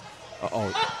gets. He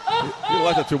didn't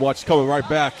like that too much. Coming right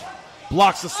back.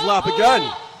 Blocks the slap again.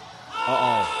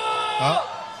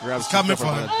 It's coming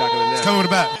from him. Back of the neck. It's coming with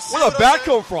a bat. Where did the bat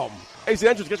come from? Ace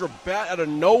Andrews gets her bat out of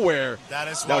nowhere. That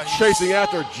is now chasing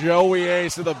after Joey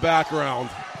Ace in the background.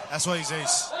 That's why he's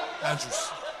Ace Andrews.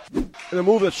 And a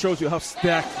move that shows you how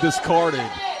stacked this card is.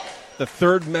 The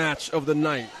third match of the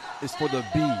night is for the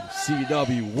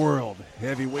BCW World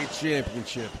Heavyweight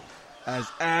Championship as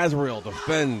Azrael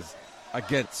defends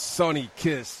against Sonny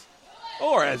Kiss,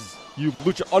 or as you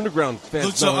Lucha Underground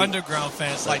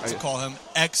fans like to call him,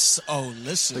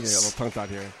 X-O-Licious. I think I got a little tongue-tied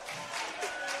here.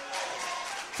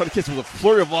 Sonny Kiss with a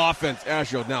flurry of offense.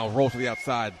 Azrael now rolls to the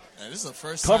outside. This is the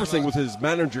first conversing with his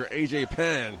manager, AJ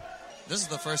Pan. This is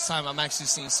the first time I'm actually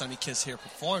seeing Sonny Kiss here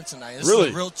perform tonight. This really?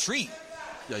 is a real treat.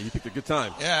 Yeah, you picked a good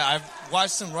time. Yeah, I've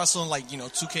watched him wrestle in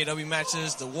 2KW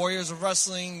matches. The Warriors of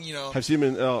Wrestling, Have you seen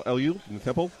him in LU, in the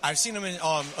Temple? I've seen him in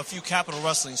a few Capital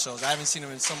Wrestling shows. I haven't seen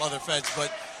him in some other feds,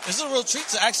 but this is a real treat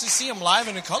to actually see him live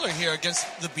and in color here against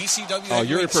the BCW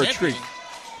you're in for a treat.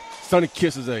 Sonny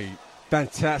Kiss is a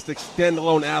fantastic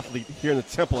standalone athlete here in the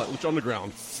Temple at Lucha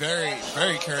Underground. Very,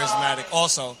 very charismatic.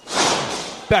 Also,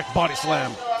 back body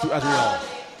slam to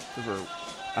Azrael.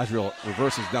 Azrael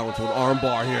reverses down into an arm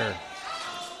bar here.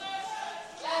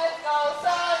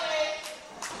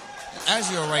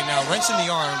 Azrael right now, wrench in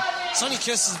the arm. Sonny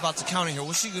Kiss is about to counter here.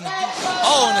 What's she going to do?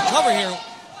 Oh, and the cover here.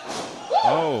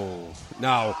 Oh,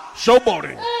 now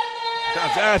showboating.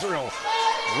 That's Azrael.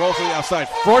 Rolls to the outside.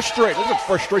 Frustrated. There's a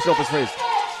frustration off his face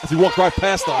as he walked right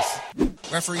past us.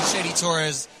 Referee Shady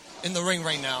Torres in the ring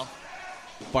right now.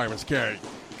 Fireman's carry.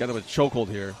 Got him a chokehold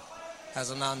here.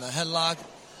 Has him on the headlock.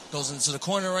 Goes into the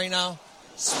corner right now.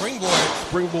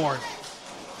 Springboard.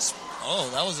 Oh,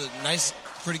 that was a nice,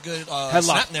 pretty good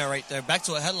snap there right there. Back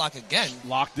to a headlock again.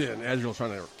 Locked in. Azrael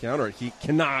trying to counter it. He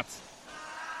cannot.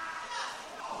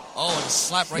 Oh, and a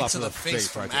slap right to the face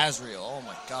from Azrael. Oh,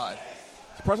 my God.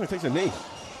 Surprisingly takes a knee.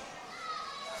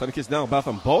 Sonny Kiss now back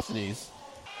on both knees.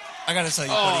 I got to tell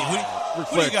you, buddy,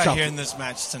 who do you got here in this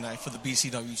match tonight for the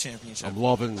BCW Championship? I'm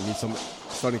loving me some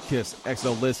Sonny Kiss,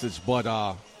 XL-Licious,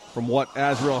 but from what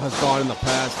Azrael has done in the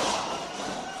past,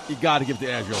 you got to give it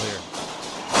to Azrael here.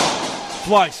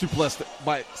 Flying suplex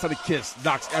by Sonny Kiss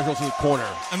knocks Azrael to the corner.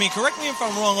 I mean, correct me if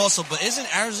I'm wrong also, but isn't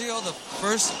Azrael the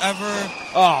first ever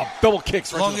double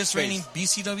kicks right longest reigning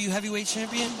BCW heavyweight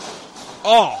champion?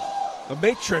 The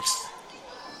Matrix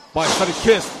by Sonny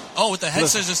Kiss. Oh, with the head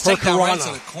scissors takedown right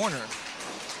to the corner.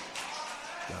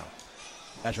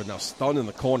 Azrael now stunned in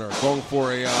the corner, going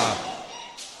for a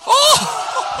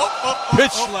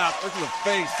pitch slap right to the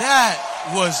face. That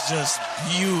was just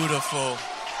beautiful.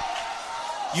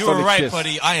 You were right,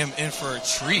 buddy. I am in for a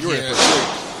treat here.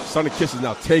 Sonny Kiss is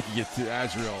now taking it to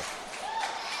Azrael.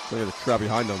 Look at the crowd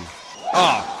behind him.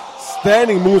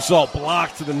 Standing moonsault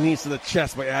blocked to the knees to the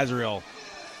chest by Azrael.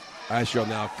 Azrael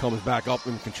now comes back up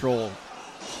in control.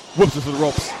 Whips it to the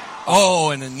ropes. Oh,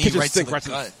 and a knee right to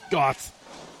the gut.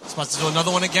 It's about to do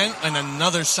another one again, and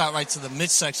another shot right to the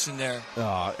midsection there.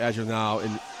 Azrael now.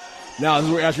 Now this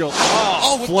is where Azrael.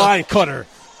 Flying cutter.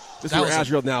 This is where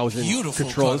Azrael now is in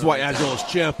control. This is why Azrael is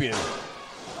champion.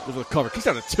 Look at the cover. Kicks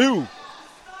out of 2.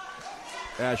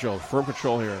 Azrael, firm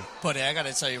control here. Buddy, I got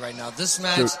to tell you right now, this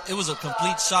match, it was a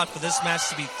complete shot for this match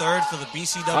to be third for the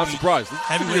BCW I'm surprised.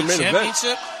 Heavyweight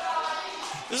Championship.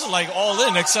 This is like All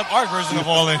In, except our version of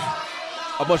All In.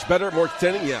 A much better, more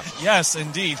entertaining, yeah. Yes,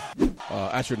 indeed.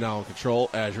 Azrael now in control.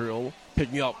 Azrael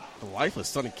picking up the lifeless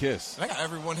Sonny Kiss. I got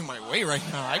everyone in my way right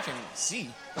now. I can see.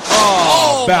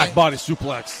 Back body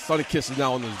suplex. Sonny Kiss is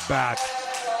now on his back.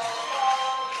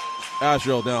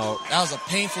 Azrael now. That was a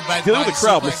painful back body suplex. Look at the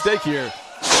crowd. Suplex. Mistake here.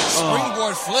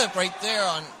 Springboard flip right there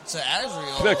on to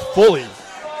Azrael. Connect fully.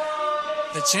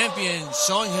 The champion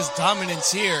showing his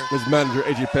dominance here. His manager,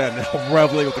 AJ Pan, now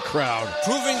reveling with the crowd.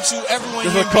 Proving to everyone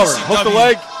here in cover. BCW Hook the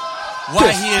leg.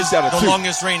 why he is the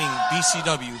longest reigning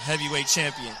BCW heavyweight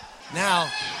champion. Now,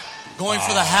 going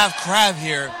for the half crab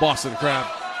here. Boston crab.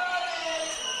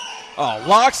 Oh,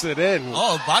 locks it in.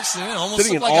 Oh, boxed it in. Almost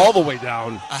Sitting it looked like all the way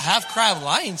down. a half-crab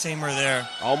lion tamer there.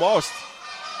 Almost.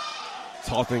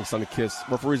 Tall thing, Sonny Kiss.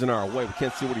 Referees in our way. We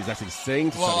can't see what he's actually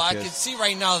saying to Well, Sonny I Kiss. can see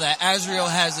right now that Azriel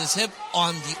has his hip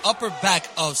on the upper back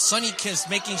of Sonny Kiss,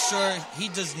 making sure he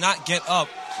does not get up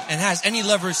and has any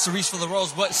leverage to reach for the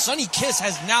ropes. But Sonny Kiss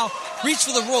has now reached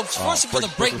for the ropes, forcing for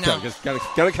the break now. Got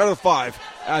to count of 5.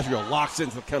 Azriel locks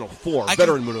into the count of 4. I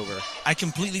Veteran maneuver. I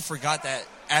completely forgot that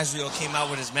Azriel came out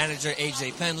with his manager,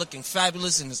 AJ Penn, looking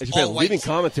fabulous in his AJ Penn all-white. leading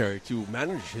commentary to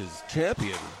manage his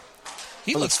champion.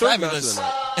 He on the looks third match fabulous of the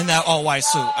night. in that all-white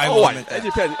suit. I will admit that.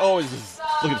 AJ Penn always is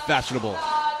looking fashionable.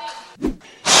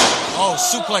 Oh,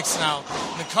 suplex now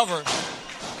in the cover.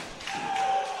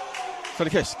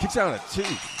 Sonny Kiss kicks out at 2.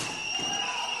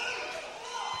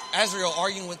 Azriel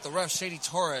arguing with the ref, Shady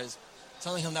Torres,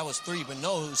 telling him that was 3, but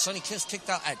no, Sonny Kiss kicked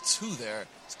out at 2 there.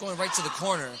 It's going right to the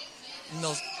corner. And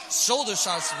those shoulder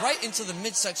shots right into the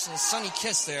midsection of Sonny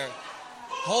Kiss there,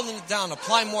 holding it down,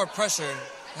 apply more pressure.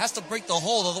 Has to break the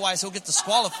hold, otherwise he'll get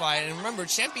disqualified. And remember,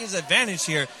 champion's advantage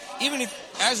here. Even if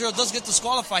Azriel does get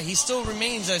disqualified, he still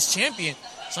remains as champion.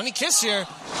 Sonny Kiss here,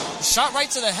 shot right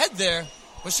to the head there.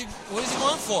 What is he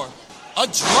going for? A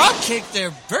drop kick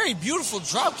there, very beautiful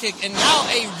drop kick, and now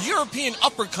a European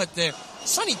uppercut there.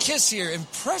 Sonny Kiss here,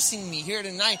 impressing me here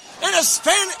tonight. And a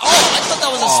Spanish, I thought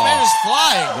that was a Spanish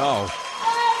fly. No.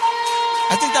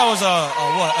 I think that was a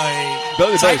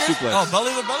Belly to belly tiger? suplex. Oh,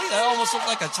 belly to belly? That almost looked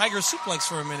like a tiger suplex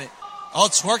for a minute. Oh,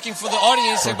 twerking for the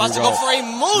audience. They're about to go for a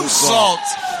moonsault.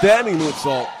 Standing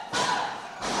moonsault.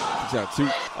 Kicks out 2.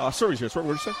 Sorry, here. What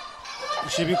did you say?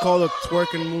 It should be called a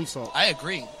twerking moonsault. I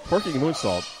agree. Twerking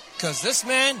moonsault. Because this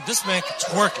man can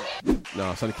twerk it.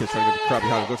 No, Sonny Kiss trying to get the crowd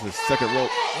behind him. Go to the second rope.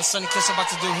 What's Sonny Kiss about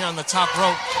to do here on the top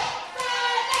rope?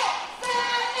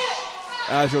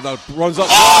 Azriel now runs up.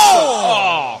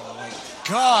 Oh!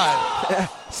 God.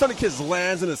 Sonny Kiss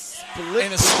lands in a split.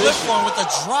 In a split form with a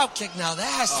drop kick. Now that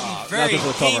has to be very now this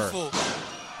will cover. painful.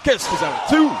 Kiss goes out at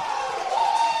 2.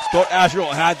 Thought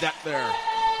Azriel had that there.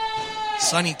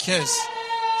 Sonny Kiss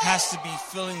has to be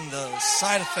feeling the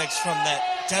side effects from that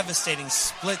devastating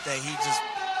split that he just...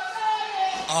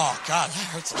 Oh, God, that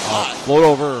hurts a lot. Float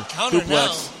over. Counter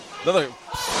Suplex. Another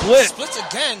split. Splits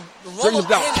again. The Brings roll him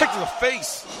down. in. Kick to the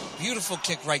face. Beautiful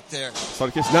kick right there.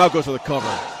 Sonny Kiss now goes for the cover.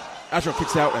 Azriel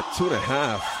kicks out at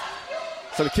 2.5.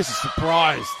 Sonny Kiss is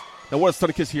surprised. Now what does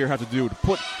Sonny Kiss here have to do to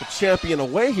put the champion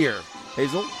away here,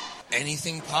 Hazel?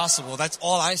 Anything possible. That's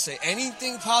all I say.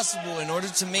 Anything possible in order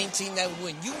to maintain that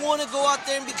win. You want to go out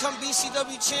there and become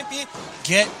BCW champion?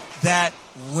 Get that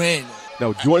win.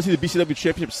 Now, do you want to see the BCW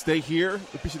championship stay here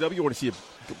with BCW, or want to see it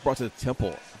brought to the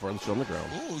Temple for Unleashed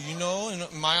Underground? Ooh, you know, in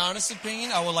my honest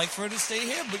opinion, I would like for it to stay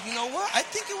here. But you know what? I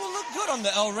think it will look good on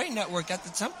the El Rey network at the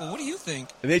Temple. What do you think?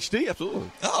 In HD,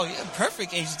 absolutely. Oh, yeah,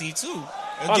 perfect HD, too.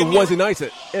 On Wednesday nights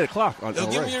at 8 o'clock on It'll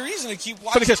El give Rey. me a reason to keep Sonny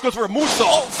watching. Kiss goes for a moonsault.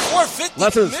 Oh, 450.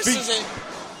 Lands on his Misses feet. it.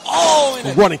 Oh, and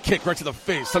A running kick right to the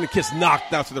face. Sonny Kiss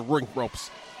knocked out to the ring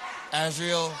ropes.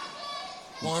 Azriel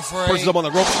going for Pushes him on the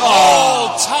ropes.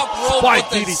 Oh, top rope Spike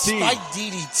with the DDT. spike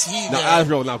DDT Now there.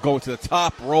 Azriel now going to the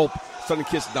top rope. Sonny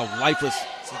Kiss now lifeless.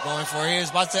 So going for it. He's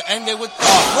about to end it with the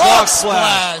frog frog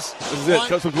splash. splash. This is it. 1,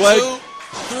 Comes with leg. 2,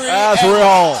 3,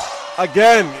 Azriel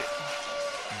again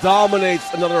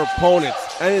dominates another opponent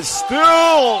and is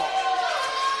still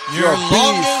Your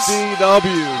longest,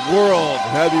 BCW World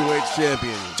Heavyweight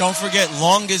Champion. don't forget,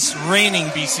 longest reigning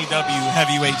BCW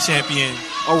Heavyweight Champion.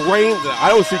 A reign that I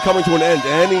don't see coming to an end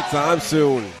anytime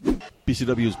soon.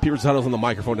 BCW's Pete Rosato's on the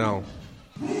microphone now.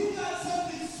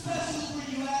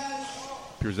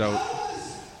 Peers out.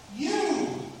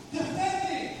 You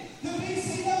defending the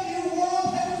BCW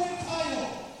World Heavyweight title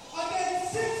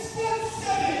against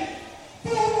 6'7",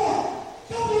 former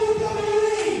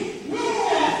WWE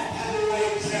World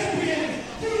Heavyweight Champion,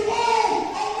 the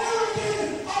All-American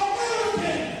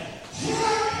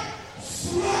Jack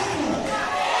Swagger.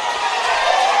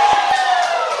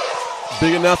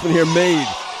 Big announcement here made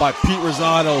by Pete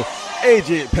Rosato,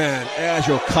 AJ Penn,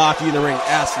 Azriel cocky in the ring,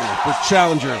 asking for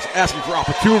challengers, asking for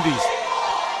opportunities.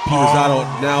 Pete Rosato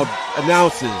now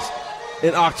announces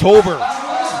in October,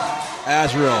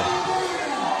 Azriel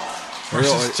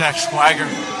Versus Jack Swagger.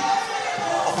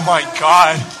 Oh my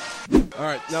God. All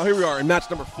right, now here we are in match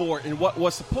number 4 in what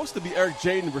was supposed to be Eric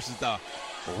Jaden versus the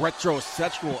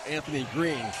retrosexual Anthony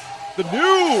Green. The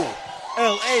new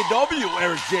LAW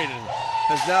Eric Jaden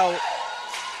has now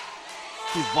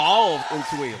evolved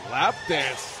into a lap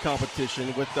dance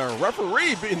competition with the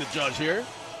referee being the judge here.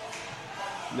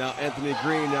 Now Anthony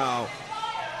Green now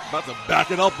about to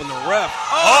back it up on the ref.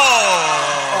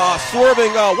 Oh!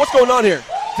 Swerving. What's going on here?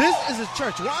 This is a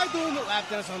church. Why doing the lap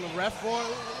dance on the ref floor?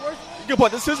 Good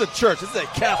point. This is a church. This is a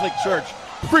Catholic church.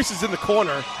 Priest is in the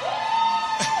corner.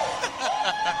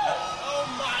 Oh,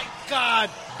 my God.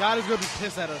 God is going to be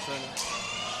pissed at us right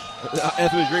now.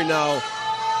 Anthony Green now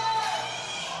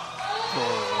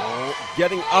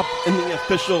getting up in the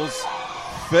official's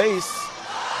face.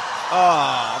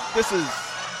 This is...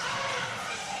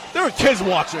 There are kids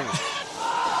watching.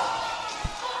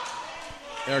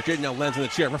 Eric Jaden now lands in the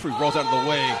chair. Referee rolls out of the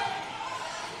way.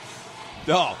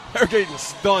 Eric Jaden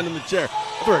stunned in the chair.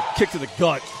 After a kick to the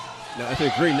gut. Now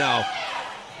Anthony Green now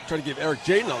trying to give Eric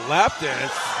Jaden a lap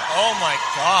dance. Oh, my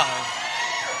God.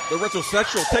 The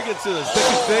retrosexual taking it to the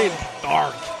Sami Zayn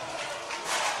dark.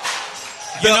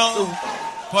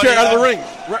 Chair out of the ring.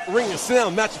 Ring is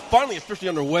down. Match is finally officially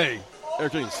underway.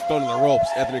 Eric Jaden stunned in the ropes.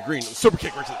 Anthony Green, super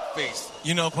kick right to the face.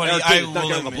 You know, Putty, Eric I Jaden's not will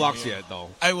getting the admit blocks here, yet, though.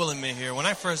 I will admit here, when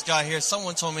I first got here,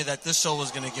 someone told me that this show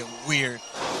was going to get weird.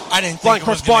 I didn't Flying think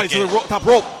it was cross body going to to the top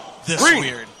rope. this Green.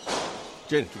 weird.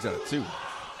 Jaden kicks out at 2.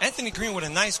 Anthony Green with a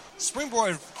nice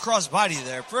springboard cross body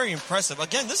there. Very impressive.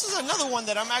 Again, this is another one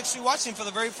that I'm actually watching for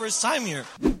the very first time here.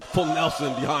 Full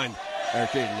Nelson behind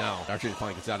Eric Jaden now. Eric Jaden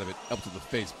finally gets out of it. Up to the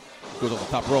face. Goes over the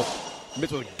top rope.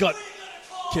 Mixed with a gut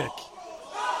kick.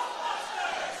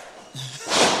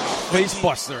 Face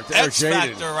buster to Eric X Jaden.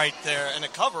 factor right there. And a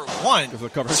cover. 1, Goes for the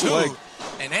cover. 2. Leg.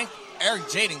 And Eric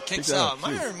Jaden kicks out, out.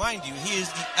 Might I remind you, he is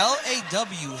the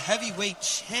LAW heavyweight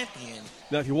champion.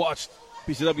 Now, if you watched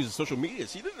BCW's social media,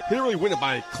 he didn't really win it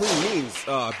by clean means.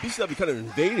 BCW kind of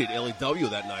invaded LAW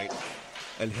that night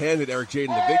and handed Eric Jaden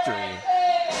the victory.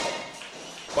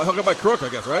 By hook or by crook, I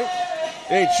guess, right?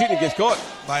 He ain't cheating and gets caught.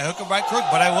 By hook or by crook,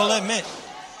 but I will admit,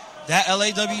 that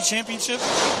LAW championship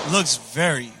looks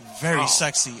very, very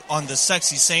sexy on the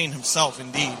sexy Zayn himself,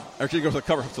 indeed. Eric Jaden goes for the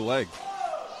cover, hook the leg.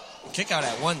 Kick out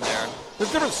at 1 there. There's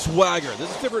a different swagger.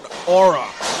 There's a different aura.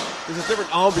 There's a different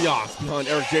ambiance behind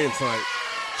Eric Jaden tonight.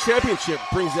 Championship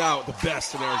brings out the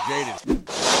best in Eric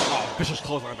Jaden. Vicious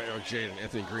clothesline by Eric Jaden.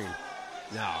 Anthony Green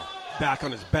now back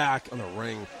on his back on the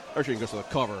ring. Eric Jaden goes for the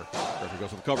cover. Eric Jaden goes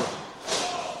for the cover.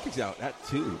 Kicks out at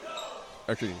 2.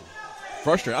 Eric Jaden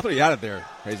frustrated. I thought he had it there,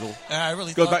 Hazel. I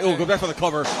really goes thought back. Goes back for the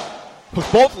cover.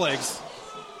 Hooks both legs.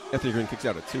 Anthony Green kicks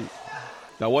out at 2.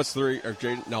 That was 3. Eric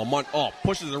Jaden now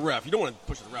pushes the ref. You don't want to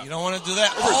push the ref. You don't want to do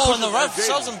that. Oh, and the ref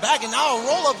shoves him back, and now a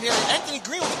roll up here. Anthony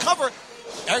Green with the cover.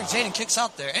 Eric Jaden kicks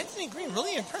out there. Anthony Green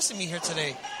really impressing me here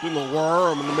today. Doing the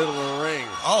worm in the middle of the ring.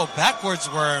 Oh, backwards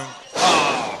worm.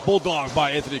 Bulldog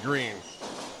by Anthony Green.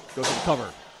 Goes to the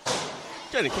cover.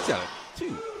 Jaden kicks out at 2.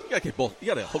 You gotta kick both. You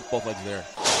gotta hook both legs there.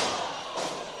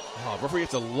 Referee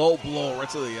gets a low blow right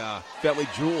to the family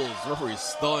jewels. Referee's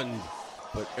stunned,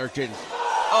 but Eric Jaden.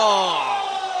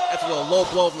 That's a low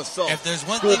blow of himself. If there's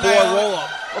one thing thing I roll up.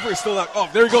 Referee's still not. Oh,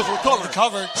 there he goes for the cover. The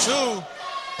cover. 2,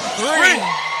 3.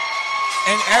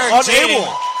 And Eric Jaden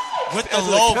with the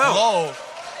low blow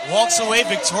walks away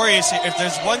victorious here. If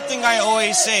there's one thing I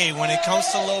always say when it comes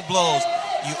to low blows,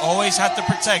 you always have to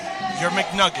protect your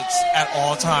McNuggets at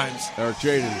all times. Eric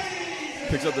Jaden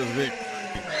picks up this big,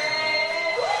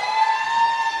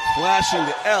 flashing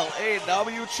the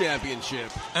LAW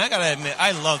championship. And I gotta admit,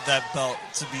 I love that belt,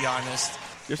 to be honest.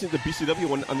 You ever seen the BCW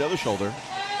one on the other shoulder?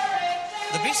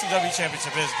 The BCW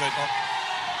championship is good.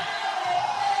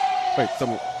 Wait, Wait a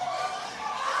minute.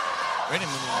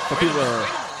 Some people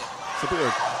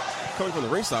are coming from the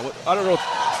ringside. I don't know what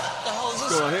the hell is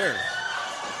what's going on here.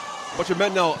 A bunch of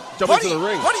men now jumping Buddy, into the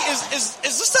ring. Buddy, is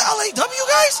this the LAW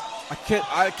guys?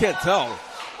 I can't tell.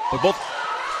 But both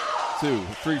 2,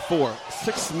 3, 4,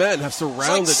 6 men have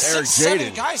surrounded Eric Jaden.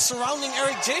 7 guys surrounding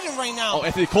Eric Jaden right now. Oh,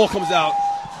 Anthony Cole comes out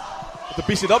with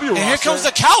the BCW roster. And here comes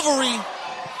the cavalry.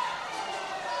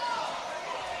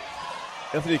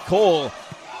 Anthony Cole,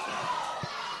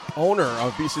 owner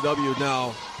of BCW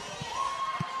now.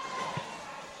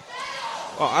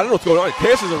 Oh, I don't know what's going on.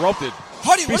 Chaos is erupted.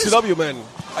 Buddy, BCW men.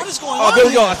 What is going on? Oh, there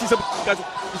we here? go. I see some guys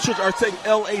are saying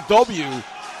LAW.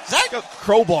 That got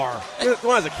crowbar.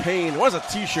 One has a cane. One has a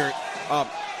T-shirt.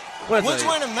 One's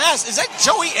wearing a mask. Is that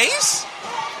Joey Ace?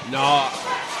 No.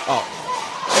 Oh,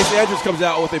 Ace Andrews comes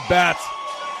out with a bat.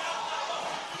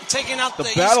 Taking out the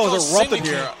battle East has Coast erupted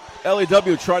Syndicate. here.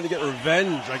 LAW trying to get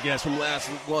revenge, I guess, from last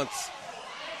month's.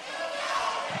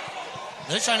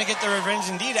 They're trying to get their revenge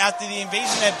indeed after the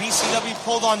invasion that BCW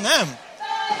pulled on them,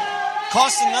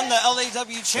 costing them the LAW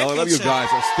championship. LAW guys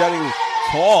are standing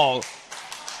tall.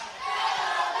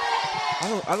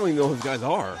 I don't even know who these guys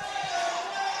are.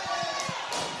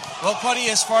 Well, Putty,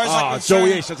 as far as I'm concerned,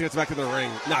 Joey Ace gets back in the ring,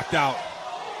 knocked out.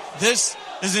 This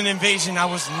is an invasion I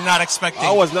was not expecting.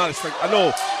 I was not expecting. I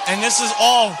know. And this is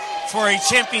all for a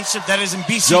championship that is in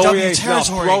Joey BCW Ace now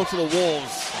territory. thrown to the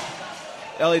wolves.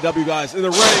 LAW guys in the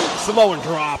ring. Samoan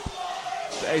drop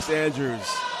to Ace Andrews.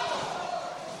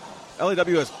 LAW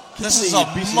has This is keeping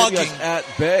a the BCW mugging. guys at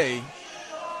bay.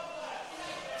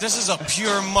 This is a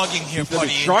pure mugging here, They're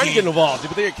buddy. trying to indeed. get involved,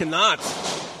 but they cannot.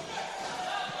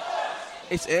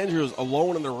 Ace Andrews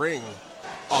alone in the ring.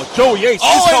 Oh, Joey Ace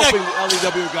Oh, is and helping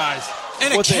the LAW guys.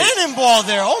 And a With cannonball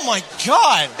there. Oh, my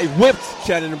God. A whipped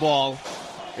cannonball.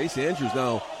 Ace Andrews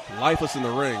now lifeless in the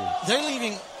ring. They're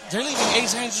leaving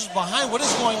Ace Andrews behind. What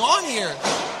is going on here?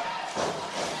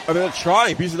 I mean, they're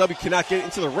trying. BCW cannot get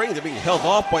into the ring. They're being held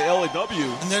off by LAW.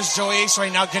 And there's Joey Ace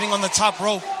right now getting on the top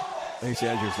rope. Ace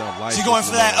Andrews now lifeless. Is he going for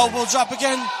in the that ring. elbow drop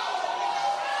again?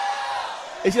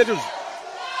 Ace Andrews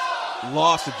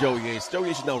lost to Joey Ace. Joey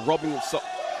Ace is now rubbing himself.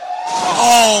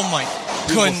 Oh, my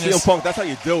CM goodness. Punk, that's how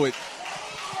you do it.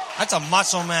 That's a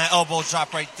Macho Man elbow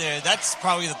drop right there. That's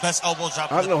probably the best elbow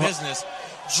drop I in don't the know business.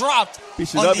 Dropped on the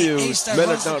BCW ace that men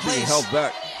are runs the not being place. held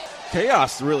back.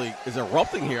 Chaos really is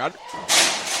erupting here.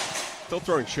 Still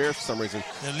throwing chairs for some reason.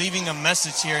 They're leaving a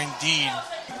message here indeed.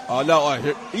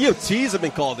 Here, EMTs have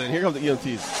been called in. Here come the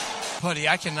EMTs. Buddy,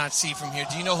 I cannot see from here.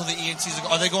 Do you know who the EMTs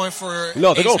are? Are they going for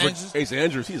No, they're Ace going Andrews? for Ace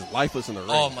Andrews. He's lifeless in the ring.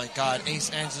 Oh, my God. Ace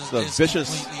Andrews The is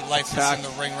vicious completely lifeless attack in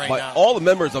the ring right by now. all the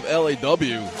members of LAW.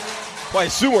 Well, I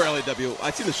assume we're LAW.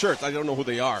 I see the shirts. I don't know who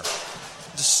they are.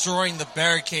 Destroying the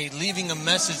barricade, leaving a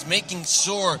message, making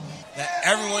sure that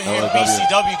everyone here LAW. at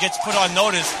BCW gets put on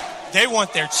notice. They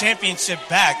want their championship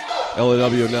back. LAW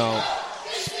now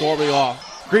storming off.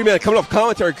 Green Man coming up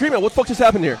commentary. Green Man, what the fuck just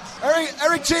happened here?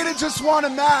 Eric Jaden just won a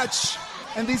match,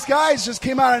 and these guys just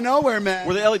came out of nowhere, man.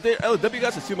 Were the LAW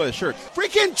guys? I see by the shirts.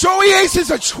 Freaking Joey Ace is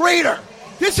a traitor.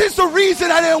 This is the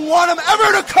reason I didn't want him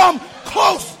ever to come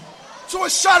close to a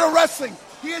shot of wrestling.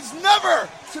 He is never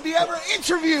to be ever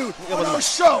interviewed on our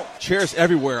show. Chairs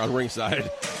everywhere on ringside.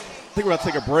 I think we're about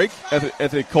to take a break.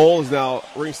 Anthony Cole is now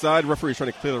ringside. Referee's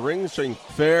trying to clear the ring, staying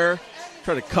fair,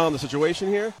 trying to calm the situation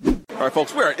here. All right,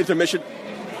 folks, we're at intermission.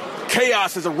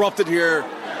 Chaos has erupted here.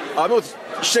 I'm with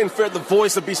Shane Fair, the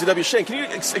voice of BCW. Shane, can you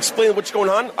explain what's going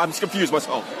on? I'm just confused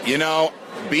myself. You know,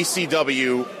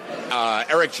 BCW,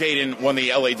 Eric Jaden won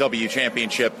the LAW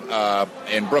championship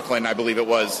in Brooklyn, I believe it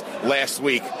was, last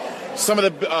week. Some of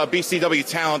the BCW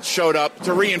talent showed up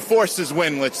to reinforce his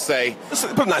win, let's say.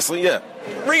 Put it nicely, yeah.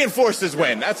 Reinforce his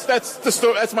win. That's the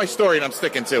story. That's my story, and I'm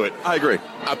sticking to it. I agree.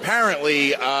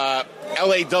 Apparently,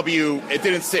 LAW, it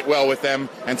didn't sit well with them,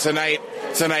 and tonight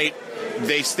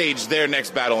they staged their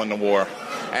next battle in the war,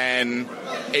 and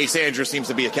Ace Andrews seems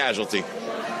to be a casualty.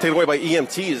 Taken away by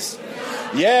EMTs.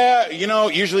 Yeah, you know,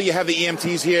 usually you have the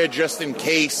EMTs here just in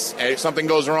case if something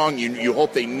goes wrong. You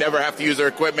hope they never have to use their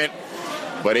equipment.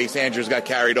 But Ace Andrews got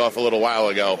carried off a little while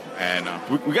ago. And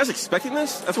were you guys expecting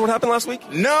this? That's what happened last week?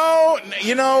 No,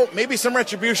 you know, maybe some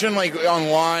retribution like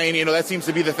online. You know, that seems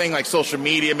to be the thing, like social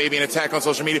media, maybe an attack on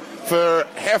social media. For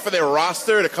half of their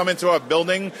roster to come into our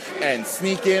building and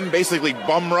sneak in, basically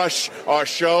bum rush our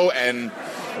show. And,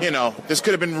 you know, this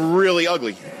could have been really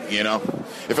ugly, you know,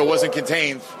 if it wasn't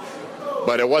contained.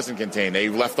 But it wasn't contained. They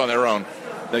left on their own.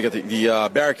 They got the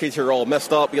barricades here all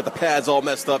messed up. We got the pads all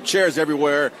messed up. Chairs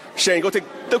everywhere. Shane, go take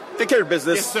care of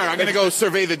business. Yes, sir. I'm going to go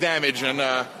survey the damage and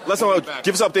let's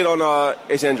give us an update on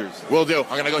Ace Andrews. Will do. I'm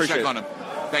going to go Appreciate check it. on him.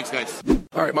 Thanks, guys.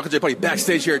 All right, Michael J. Putty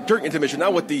backstage here during intermission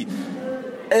now with the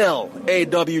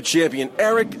LAW champion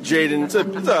Eric Jaden. It's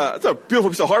a beautiful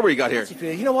piece of hardware you got here.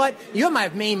 You know what? You're my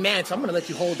main man, so I'm going to let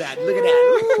you hold that. Look at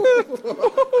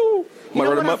that. Might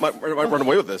run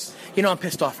away with this. You know, I'm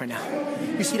pissed off right now.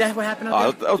 You see that? What happened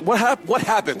out there? What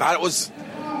happened?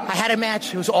 I had a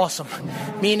match. It was awesome.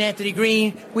 Me and Anthony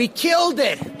Green, we killed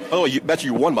it. Oh, bet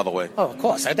you won, by the way. Oh, of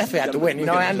course. I definitely had to win. You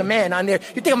know, I'm the man. I'm there.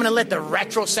 You think I'm going to let the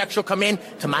retrosexual come in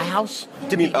to my house?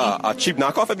 You mean a cheap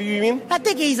knockoff of you mean? I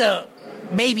think he's a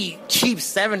maybe cheap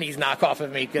 70s knockoff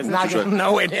of me, because not Sure.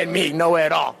 nowhere near me. Nowhere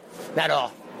at all. Not at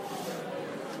all.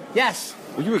 Yes.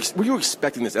 Were you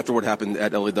expecting this after what happened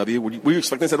at LAW? Were you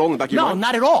expecting this at all in the back of your No, mind?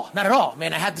 not at all. Not at all.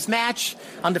 Man, I had this match.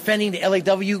 I'm defending the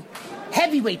LAW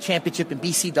heavyweight championship in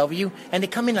BCW, and they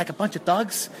come in like a bunch of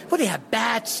thugs. What, they have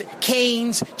bats,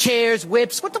 canes, chairs,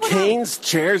 whips. What the Canes,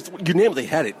 chairs, you name it, they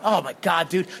had it. Oh, my God,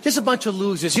 dude. Just a bunch of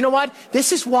losers. You know what?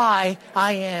 This is why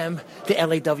I am the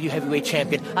LAW heavyweight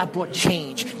champion. I brought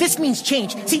change. This means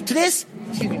change. See, to this,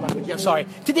 excuse me, Michael, I'm sorry.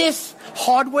 To this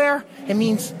hardware, it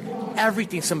means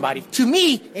everything, somebody. To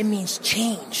me, it means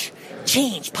change.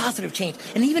 change, positive change.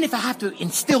 And even if I have to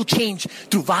instill change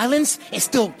through violence, it's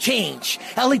still change.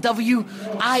 LAW,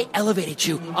 I elevated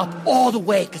you up all the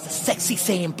way because the sexy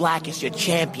Saiyan Black is your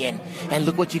champion. And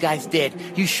look what you guys did.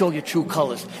 You show your true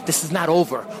colors. This is not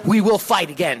over. We will fight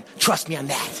again. Trust me on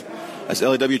that. As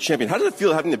LAW champion, how did it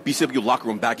feel having the BCW locker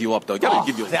room back you up, though?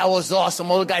 That was awesome.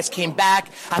 All the guys came back.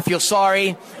 I feel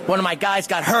sorry. One of my guys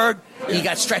got hurt. He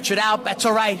got stretchered out. That's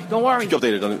all right. Don't worry. Keep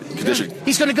updated on the condition.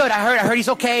 He's going to good. I heard he's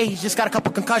okay. He's just got a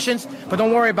couple concussions, but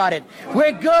don't worry about it.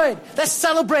 We're good. Let's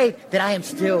celebrate that I am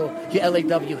still your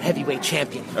LAW heavyweight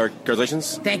champion. Eric,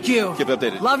 congratulations. Thank you. Keep it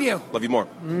updated. Love you. Love you more.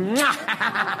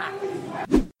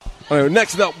 All right,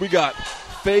 next up, we got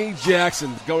Faye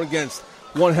Jackson going against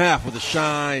one half of the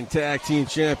Shine Tag Team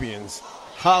Champions,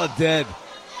 Holidead.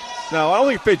 Now, I don't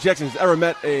think Faye Jackson has ever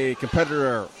met a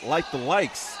competitor like the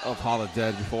likes of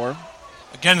Holidead before.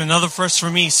 Again, another first for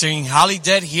me, seeing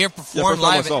Holidead here perform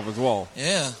live. Myself as well.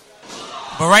 Yeah.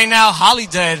 But right now,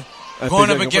 Holidead going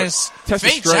up against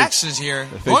Faye Jackson's here.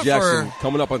 Faye Jackson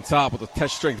coming up on top with a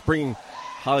test strength, bringing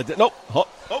Holidead. Nope.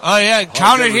 Oh, yeah,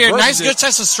 countered here. Nice, good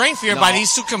test of strength here by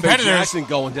these two competitors. Faye Jackson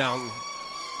going down.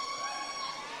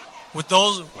 With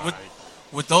those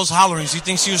hollerings, you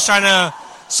think she was trying to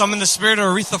summon the spirit of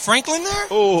Aretha Franklin there?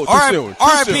 Oh, too soon.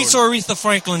 R.I.P. to Aretha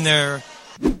Franklin there.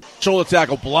 Shoulder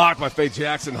tackle blocked by Faye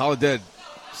Jackson. Holidead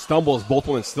stumbles. Both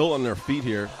women still on their feet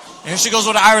here. And here she goes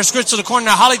with an Irish Grip to the corner.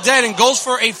 Now Holidead and goes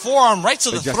for a forearm right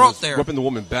to the throat there. Whipping the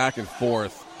woman back and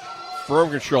forth. Firm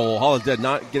control. Holidead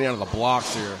not getting out of the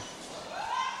blocks here.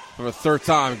 For the third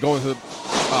time, going to the...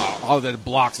 Holidead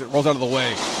blocks it. Rolls out of the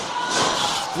way.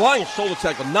 Flying shoulder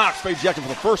tackle knocks Faye Jackson for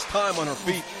the first time on her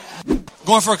feet.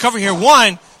 Going for a cover here.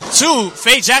 1, 2.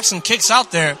 Faye Jackson kicks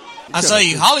out there. I tell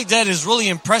you, Holidead is really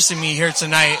impressing me here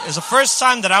tonight. It's the first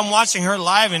time that I'm watching her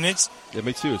live, and it's... Yeah,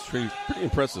 me too. It's pretty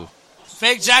impressive.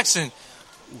 Faye Jackson,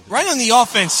 right on the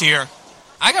offense here.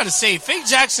 I got to say, Faye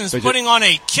Jackson is putting on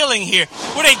a killing here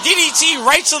with a DDT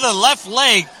right to the left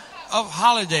leg of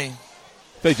Holiday.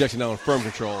 Faye Jackson now in firm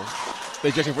control.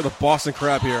 Faye Jackson for the Boston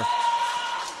Crab here.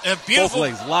 A beautiful both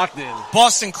legs locked in.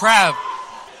 Boston Crab.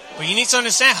 But you need to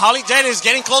understand, Holidead is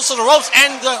getting close to the ropes,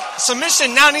 and the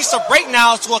submission now needs to break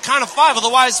now to a count of 5.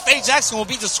 Otherwise, Faye Jackson will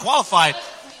be disqualified.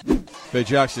 Faye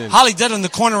Jackson. Holidead in the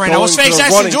corner right now. What's Faye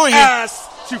Jackson doing here?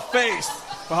 Ass to face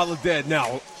for Holidead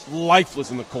now. Lifeless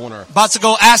in the corner. About to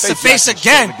go ass to face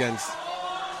again.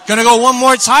 Gonna go one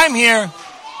more time here.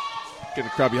 Get the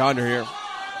crowd behind her here.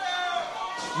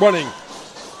 Running.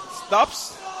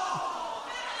 Stops.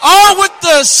 Oh, with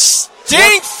the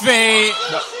stink face.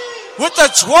 With the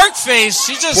twerk face.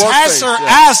 She just has her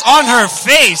ass on her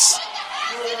face.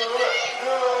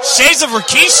 Shades of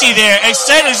Rikishi there.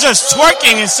 Instead of just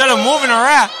twerking, instead of moving her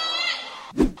ass.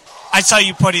 I tell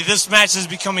you, Putty, this match is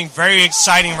becoming very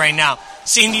exciting right now.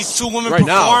 Seeing these two women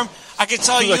perform, I can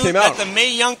tell you that the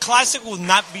Mae Young Classic will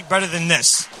not be better than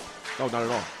this. No, not at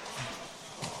all.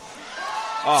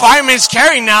 Fireman's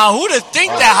carry now. Who'd have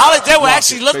think that Holidead would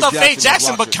actually lift up Faye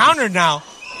Jackson, but countered now.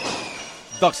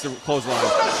 Ducks the clothesline.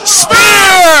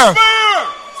 Spear!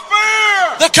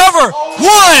 The cover.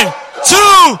 1,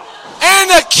 2,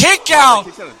 and a kick out.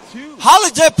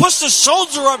 Holidead puts the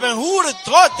shoulder up, and who would have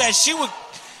thought that she would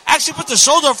actually put the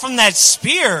shoulder up from that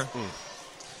spear?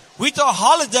 We thought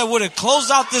Holidead would have closed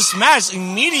out this match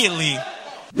immediately.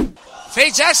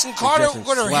 Faye Jackson caught her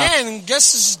with her hand, and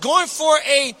guess she's going for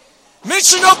a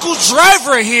Michinoku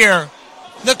driver here.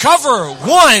 The cover.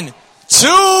 1,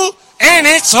 2, and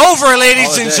it's over,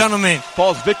 ladies and gentlemen.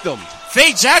 Falls victim.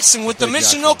 Faye Jackson with the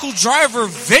Michinoku driver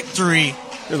victory.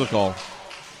 Here's a call.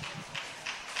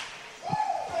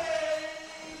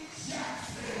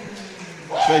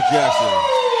 Faye Jackson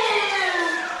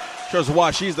shows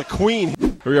why she's the queen.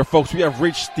 Here we are, folks. We have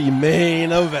reached the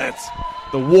main event.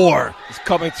 The war is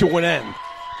coming to an end.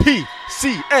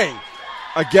 PCA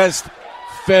against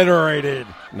Federated.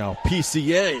 Now,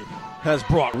 PCA has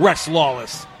brought Rex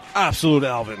Lawless, Absolute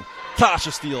Alvin,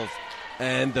 Tasha Steelz,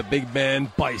 and the big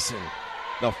man Bison.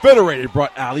 Now, Federated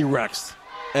brought Ali Rex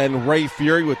and Ray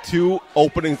Fury with 2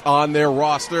 openings on their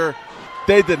roster.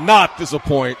 They did not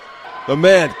disappoint. The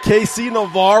man, KC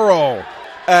Navarro,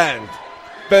 and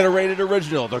Federated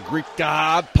Original, the Greek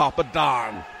god Papa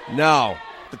Don. Now,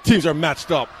 the teams are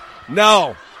matched up.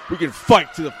 Now, we can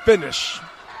fight to the finish.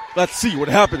 Let's see what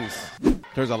happens.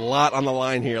 There's a lot on the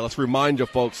line here. Let's remind you,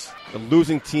 folks, the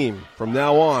losing team from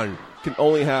now on can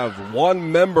only have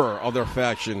 1 member of their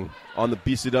faction on the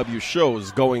BCW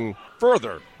shows going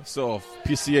further. So if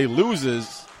PCA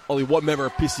loses, only 1 member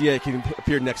of PCA can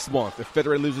appear next month. If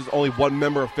Federated loses, only 1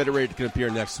 member of Federated can appear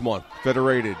next month.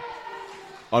 Federated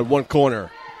on one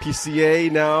corner,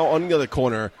 PCA now on the other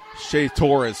corner. Shea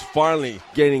Torres finally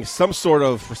gaining some sort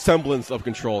of semblance of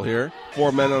control here.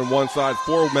 4 men on one side,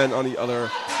 4 men on the other.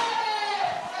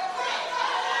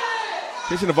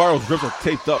 Casey Navarro's ribs are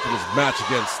taped up from his match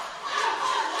against.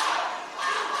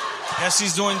 Guess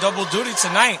he's doing double duty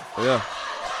tonight. Yeah.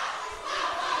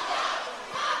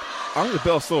 I don't think the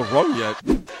bell's still rung yet.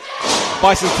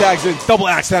 Bison tags in, double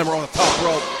axe hammer on the top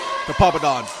rope to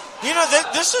Papadon. You know,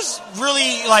 this is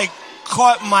really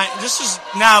this is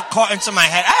now caught into my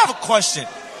head. I have a question.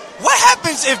 What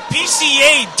happens if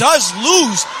PCA does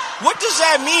lose? What does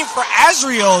that mean for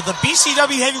Azriel, the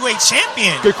BCW heavyweight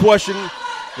champion? Good question.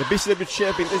 The BCW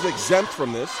champion is exempt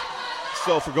from this.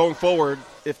 So for going forward,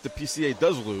 if the PCA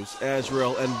does lose,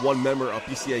 Azriel and one member of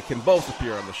PCA can both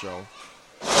appear on the show.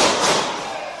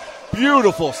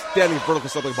 Beautiful standing vertical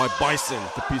something by Bison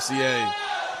to PCA.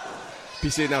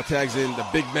 PCA now tags in the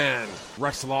big man,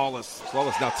 Rex Lawless.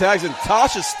 Lawless now tags in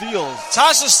Tasha Steelz.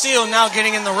 Tasha Steelz now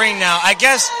getting in the ring now. I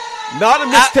guess. Not a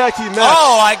mixed tag team match.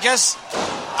 Oh, I guess.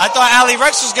 I thought Ali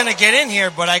Rex was going to get in here,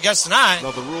 but I guess not.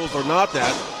 No, the rules are not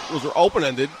that. Rules are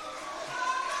open-ended.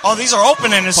 Oh, these are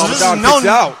open-ended, so this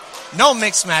is no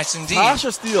mixed match indeed.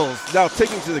 Tasha Steelz now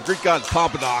taking to the Greek god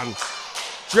Papadon.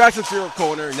 Drags it to her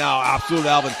corner. Now Absolute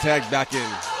Alvin tagged back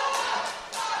in.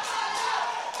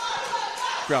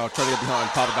 Crowd trying to get behind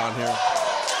Papadon here.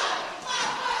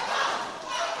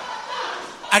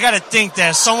 I got to think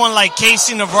that someone like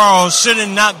Casey Navarro should have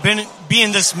not be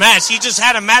in this match. He just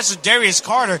had a match with Darius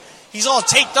Carter. He's all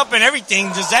taped up and everything.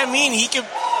 Does that mean he could...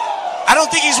 I don't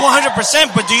think he's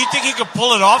 100%, but do you think he could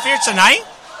pull it off here tonight?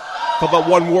 How about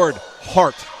one word?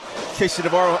 Heart. Casey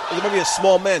Navarro, there might be a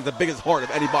small man, the biggest heart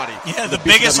of anybody. Yeah, the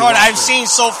biggest heart I've seen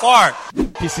so far.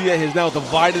 PCA has now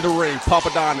divided the ring.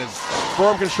 Papadon is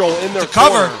firm control in their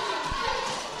cover. Corner.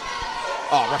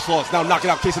 Oh, Rex Lawless now knocking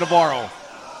out Casey Navarro.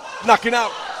 Knocking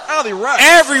out Ali Rex.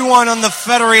 Everyone on the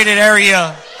federated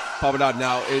area. Papadon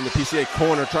now in the PCA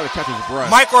corner trying to catch his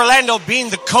breath. Mike Orlando being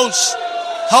the coach,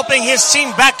 helping his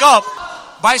team back up.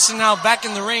 Bison now back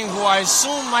in the ring, who I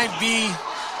assume might be...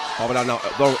 Papadon now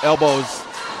throwing elbows.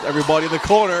 Everybody in the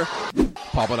corner.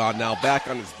 Papadon now back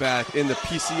on his back in the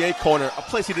PCA corner, a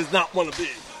place he does not want to be.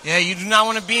 Yeah, you do not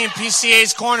want to be in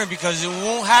PCA's corner because you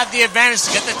won't have the advantage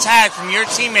to get the tag from your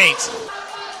teammates.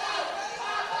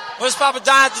 What does Papadon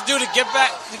have to do to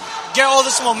get all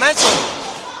this momentum?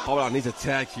 Papadon needs a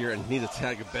tag here and needs a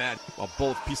tag bad, while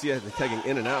both PCA have been tagging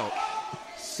in and out,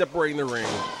 separating the ring.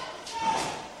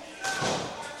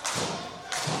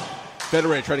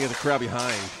 Federated trying to get the crowd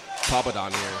behind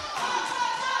Papadon here.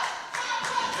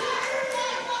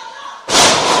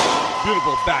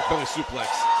 Beautiful back belly suplex.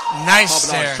 Nice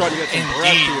Papadon there. trying to get some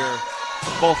breath here.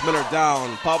 Both men are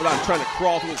down. Papadon trying to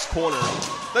crawl to his corner.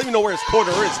 Doesn't even know where his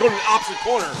corner is. Going to the opposite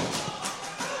corner.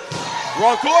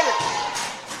 Wrong corner.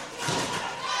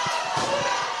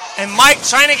 And Mike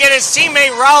trying to get his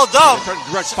teammate riled up. Trying to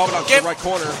direct Papadon to the right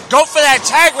corner. Go for that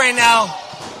tag right now.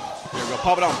 Here we go.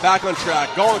 Papadon back on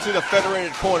track. Going to the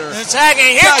federated corner. The tag,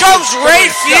 and here comes Ray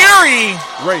Fury.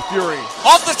 Ray Fury.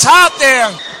 Off the top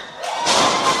there.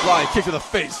 Flying kick to the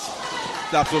face.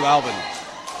 Absolute Alvin.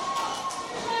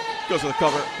 Goes to the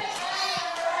cover.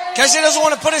 Guess he doesn't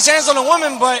want to put his hands on the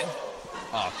woman, but...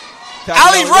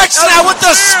 Ali Rex now with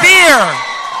the spear.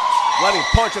 Letting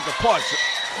punch at the punch.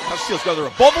 Steelz goes to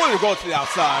the bubble and go to the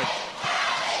outside.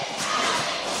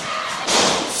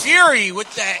 Fury with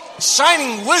that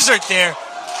shining wizard there.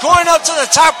 Going up to the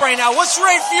top right now. What's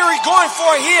Ray Fury going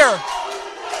for here?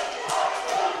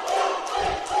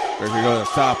 Here we go to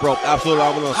the top rope. Absolute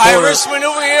Alvin on the High corner. risk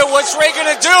maneuver here. What's Ray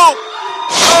going to do?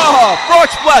 Oh, frog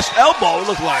splash elbow, it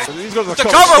looked like. He's going to the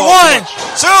cover. 1,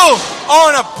 2.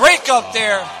 Oh, and a breakup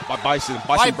there. By Bison.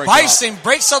 Bison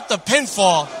breaks up the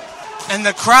pinfall. And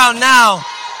the crowd now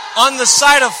on the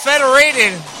side of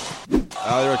Federated.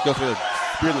 There it goes for the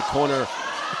spear in the corner.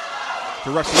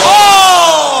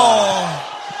 Oh!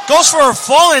 Goes for a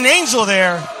fallen angel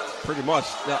there. Pretty much.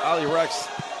 Now Ali Rex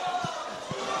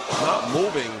not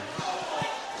moving.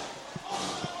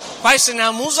 Bison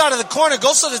now moves out of the corner,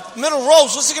 goes to the middle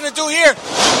ropes. What's he going to do here?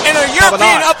 And a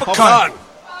European uppercut. Papadon.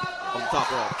 On the top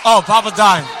rope. Oh,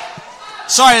 Papadon.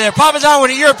 Sorry there. Papadon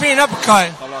with a European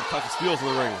uppercut. Papadon Tasha Steelz in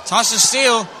the ring. Tasha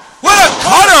Steelz with a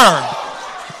cutter.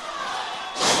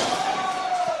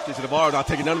 Casey Navarro not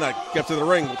taking none of that. Gets to the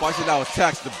ring. Bison now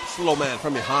attacks the slow man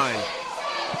from behind.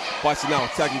 Bison now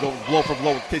attacking, going blow for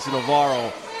blow with Casey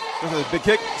Navarro. There's a big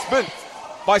kick. Spin.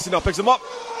 Bison now picks him up.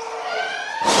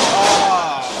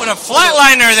 With a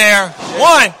flatliner there.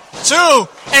 Yeah. 1, 2.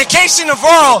 And Casey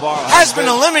Navarro has been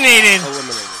eliminated.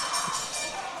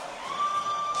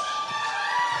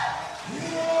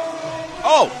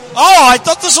 Oh, Oh, I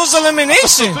thought this was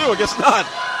elimination. I guess not.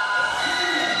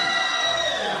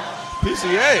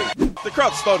 PCA. The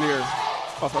crowd's stunned here.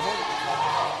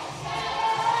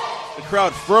 The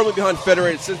crowd firmly behind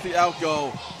Federated since the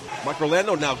outgo. Mike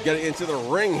Orlando now getting into the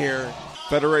ring here.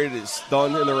 Federated is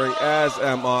stunned in the ring, as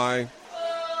am I.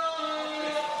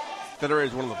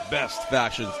 Federated is one of the best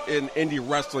factions in indie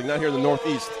wrestling, not here in the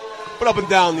Northeast, but up and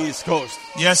down the East Coast.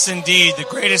 Yes, indeed. The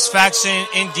greatest faction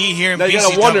indeed here in now BCW. You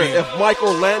got to wonder, if Mike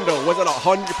Orlando was at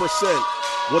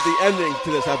 100%, would the ending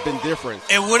to this have been different?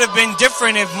 It would have been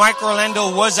different if Mike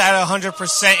Orlando was at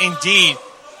 100% indeed.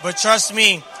 But trust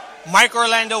me, Mike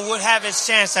Orlando would have his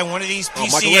chance at one of these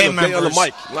PCA members. On the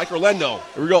mic. Mike Orlando.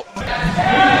 Here we go.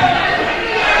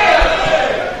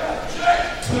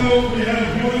 So we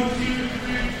have 1, 2,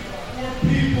 3, 4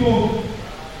 people.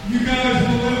 You guys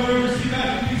will never see that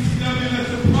in PCW.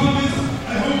 That's a promise. I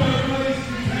hope everybody's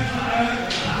content on that.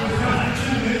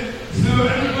 So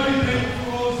everybody, thank you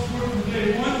for all the support from day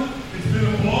one. It's been a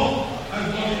ball. I've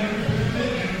loved every bit of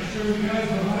it, and I'm sure you guys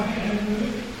are happy and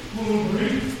will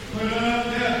agree. But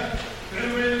yeah,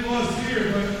 everybody lost here,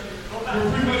 but we're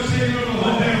pretty much taking over the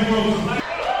whole damn world.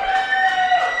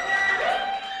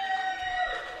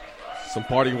 Some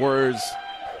parting words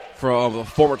from the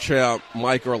former champ,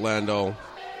 Mike Orlando,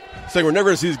 saying we're never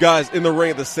going to see these guys in the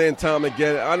ring at the same time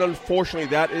again. And unfortunately,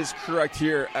 that is correct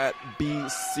here at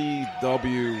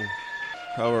BCW.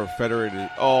 However, Federated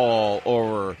all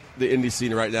over the indie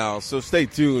scene right now. So stay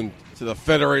tuned to the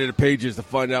Federated pages to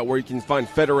find out where you can find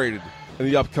Federated in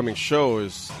the upcoming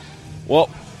shows. Well,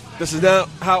 this is now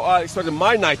how I expected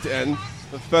my night to end.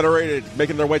 The Federated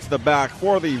making their way to the back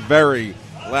for the very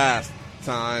last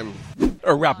time.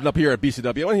 Or wrapping up here at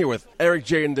BCW. I'm here with Eric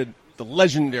Jaden, the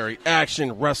legendary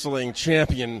Action Wrestling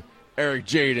champion, Eric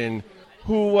Jaden,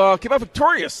 who came out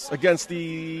victorious against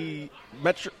the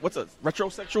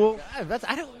retrosexual?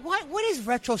 What is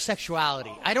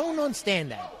retrosexuality? I don't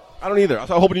understand that. I don't either. I was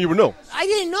hoping you would know. I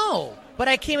didn't know, but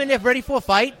I came in there ready for a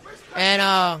fight,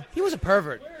 and he was a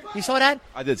pervert. You saw that?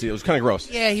 I did see it. It was kind of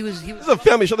gross. Yeah, he was. This is a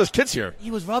family show. There's kids here.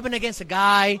 He was rubbing against a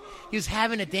guy. He was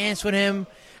having a dance with him.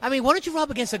 I mean, why don't you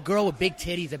rub against a girl with big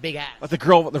titties and big ass? Like the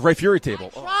girl at the Ray Fury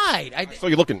table. Right. So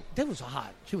you're looking. That was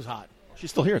hot. She was hot.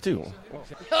 She's still here, too.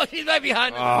 Oh, she's right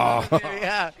behind us.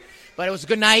 Yeah. But it was a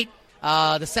good night.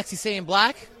 The Sexy Saiyan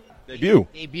Black.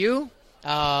 Debut.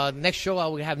 Next show,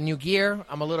 we have new gear.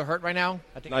 I'm a little hurt right now.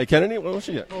 Nia Kennedy? What was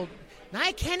she at? Well,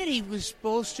 Nia Kennedy was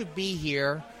supposed to be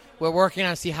here. We're working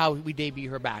on see how we debut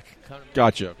her back.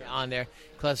 Gotcha. On there.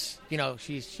 Because,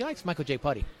 she likes Michael J.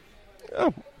 Putty.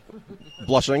 Oh.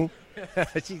 Blushing.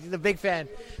 She's a big fan.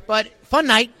 But fun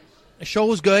night. The show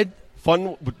was good.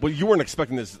 Fun, but you weren't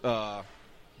expecting this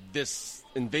this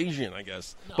invasion, I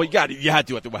guess. No. But you had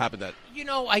to after what happened.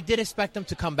 I did expect them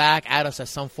to come back at us in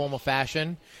some form or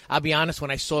fashion. I'll be honest,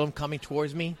 when I saw them coming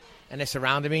towards me and they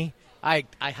surrounded me, I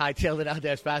hightailed it out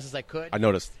there as fast as I could. I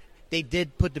noticed. They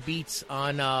did put the beats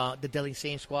on the Deli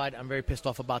Sane squad. I'm very pissed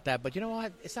off about that. But you know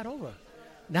what? It's not over.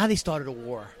 Now they started a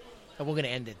war, and we're going to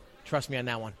end it. Trust me on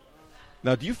that one.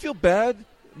 Now, do you feel bad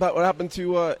about what happened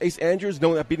to Ace Andrews,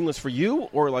 knowing that beating was for you?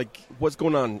 Or, what's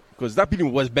going on? Because that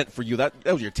beating was meant for you. That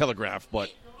was your telegraph,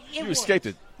 but you escaped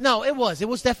it. No, it was. It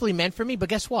was definitely meant for me. But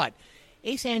guess what?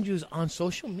 Ace Andrews on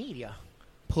social media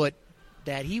put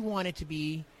that he wanted to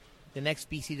be the next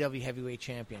BCW heavyweight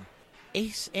champion.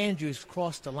 Ace Andrews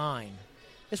crossed the line.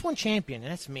 There's one champion,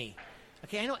 and that's me.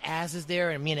 Okay, I know Az is there,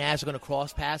 and me and Az are going to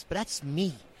cross paths, but that's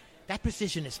me. That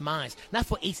position is mine. Not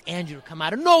for Ace Andrews to come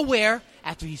out of nowhere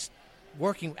after he's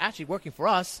working for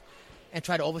us and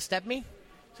try to overstep me.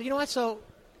 So you know what? So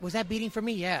was that beating for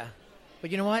me? Yeah.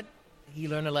 But you know what? He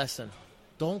learned a lesson.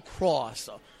 Don't cross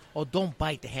or don't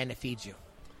bite the hand that feeds you.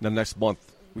 Now next month,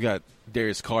 we got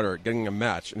Darius Carter getting a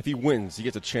match. And if he wins, he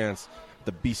gets a chance at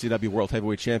the BCW World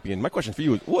Heavyweight Champion. My question for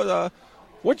you is,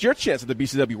 what's your chance at the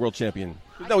BCW World Champion?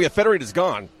 Now we have Federated is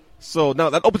gone. So now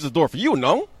that opens the door for you,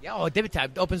 no? Yeah, David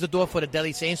Type opens the door for the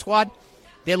Deli Sane squad.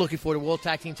 They're looking for the World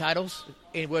Tag Team titles,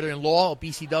 whether in Law or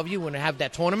BCW, when they have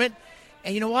that tournament.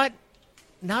 And you know what?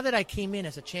 Now that I came in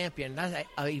as a champion, now that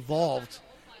I evolved,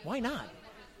 why not?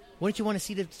 Wouldn't you want to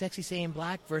see the Sexy Saiyan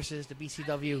Black versus the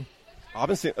BCW? I've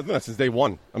been saying that since day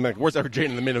one. I'm like, where's Eric Jaden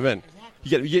in the main event?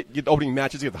 Exactly. You get opening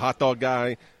matches, you get the hot dog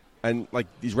guy, and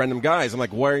these random guys. I'm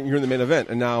like, why aren't you in the main event?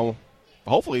 And now,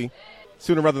 hopefully,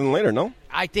 sooner rather than later, no?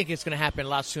 I think it's going to happen a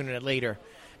lot sooner than later,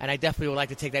 and I definitely would like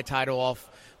to take that title off.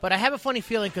 But I have a funny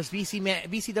feeling because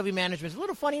BCW management is a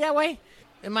little funny that way.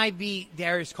 It might be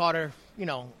Darius Carter,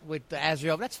 with the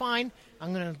Azrael. That's fine.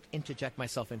 I'm going to interject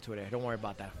myself into it there. Don't worry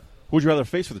about that. Who would you rather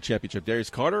face for the championship, Darius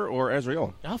Carter or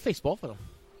Azrael? I'll face both of them.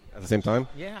 At the same time?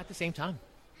 Yeah, at the same time.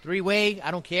 Three-way,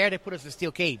 I don't care. They put us in a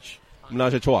steel cage.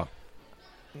 Menage a trois.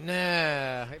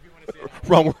 Nah. If you want to say it.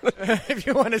 Wrong word. If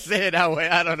you want to say it that way.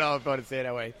 I don't know if I want to say it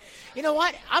that way. You know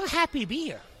what? I'm happy to be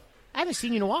here. I haven't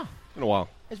seen you in a while. In a while.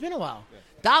 It's been a while.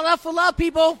 Dial up for love,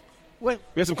 people. We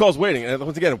have some calls waiting. And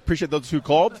once again, appreciate those who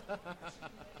called.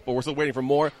 But we're still waiting for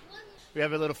more. We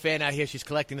have a little fan out here. She's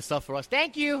collecting the stuff for us.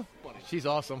 Thank you. She's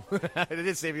awesome. It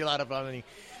did save you a lot of money.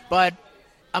 But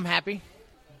I'm happy.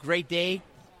 Great day.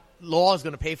 Law is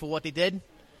going to pay for what they did.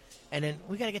 And then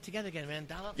we got to get together again, man.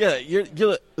 Dial up. Yeah, you're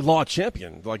the Law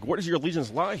champion. Like, where does your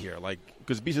allegiance lie here? Like,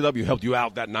 because BCW helped you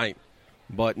out that night.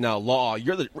 But now Law,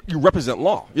 you represent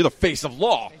Law. You're the face of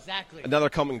Law. Exactly. And now they're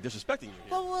coming disrespecting you.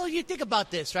 Well, you think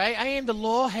about this, right? I am the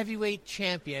Law heavyweight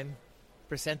champion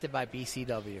presented by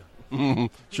BCW. Mm-hmm.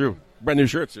 True. Brand new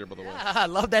shirts here, by the way. Yeah, I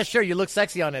love that shirt. You look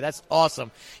sexy on it. That's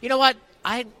awesome. You know what?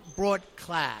 I brought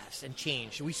class and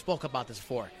change. We spoke about this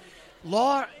before.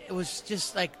 Law, it was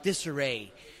just like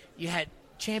disarray. You had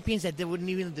champions that they wouldn't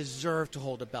even deserve to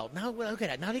hold a belt. Now, look at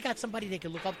that. Now they got somebody they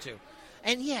can look up to.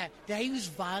 And, yeah, did I use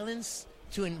violence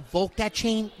to invoke that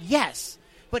change? Yes.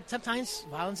 But sometimes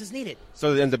violence is needed.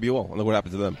 So the NWO. And look what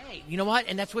happened to them. Hey, you know what?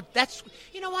 And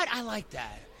you know what? I like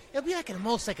that. It'll be like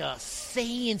almost like a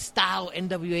Saiyan-style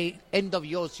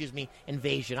NWO,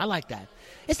 invasion. I like that.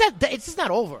 It's just not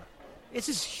over. It's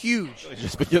just huge.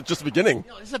 Just the beginning.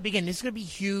 No, this is the beginning. This is going to be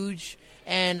huge.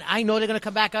 And I know they're going to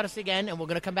come back at us again, and we're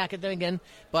going to come back at them again.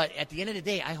 But at the end of the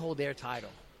day, I hold their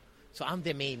title. So I'm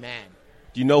their main man.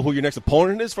 Do you know who your next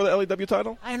opponent is for the LAW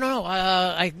title? I don't know.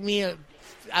 I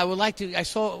would like to. I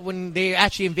saw when they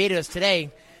actually invaded us today,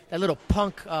 that little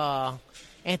punk Flo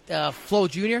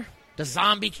Jr., the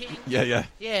Zombie King. Yeah.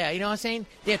 Yeah, you know what I'm saying?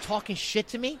 They're talking shit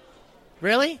to me.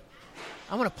 Really?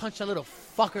 I'm going to punch that little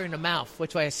fucker in the mouth.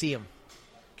 Which way I see him?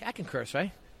 I can curse,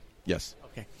 right? Yes.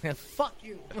 Okay. Fuck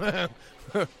you.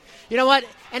 You know what?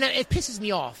 And it pisses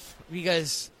me off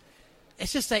because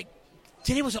it's just like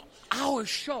today was an hour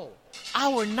show,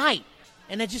 hour night,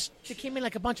 and they came in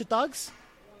like a bunch of thugs.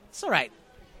 It's all right.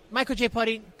 Michael J.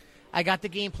 Putty, I got the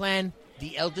game plan.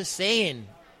 The Elder Saiyan,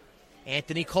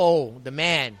 Anthony Cole, the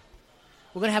man.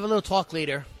 We're going to have a little talk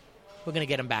later. We're going to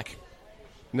get him back.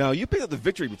 Now, you picked up the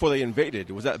victory before they invaded.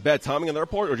 Was that bad timing on their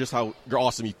part, or just how you're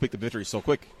awesome you picked the victory so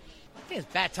quick? I think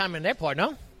it's bad timing on their part, no?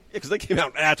 Yeah, because they came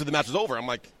out after the match was over. I'm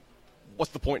like,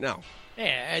 what's the point now?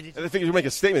 Yeah. And they figured you'd make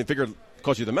a statement and figured it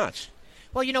cost you the match.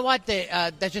 Well, you know what?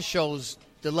 That just shows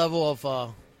the level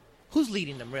of who's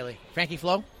leading them, really. Frankie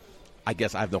Flo? I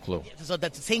guess I have no clue. Yeah, so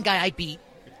that's the same guy I beat,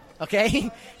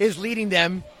 okay, is leading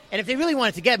them. And if they really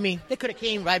wanted to get me, they could have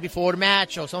came right before the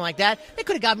match or something like that. They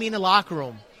could have got me in the locker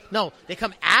room. No, they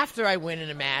come after I win in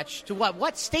a match to what?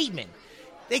 What statement?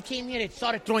 They came here, they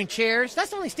started throwing chairs. That's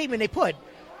the only statement they put.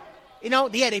 You know,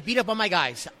 yeah, they beat up on my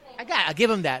guys. I'll give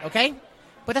them that, okay?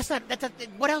 But that's not,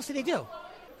 what else did they do?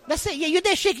 That's it. Yeah, you're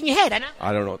there shaking your head.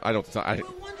 I don't know.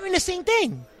 We're wondering the same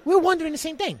thing. We're wondering the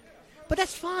same thing. But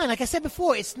that's fine. Like I said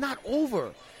before, it's not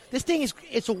over. This thing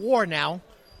it's a war now,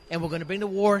 and we're going to bring the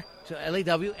war to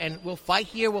LAW, and we'll fight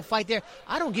here, we'll fight there.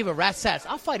 I don't give a rat's ass.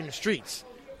 I'll fight in the streets.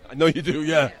 I know you do,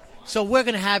 yeah. So we're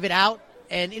going to have it out,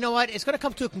 and you know what? It's going to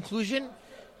come to a conclusion,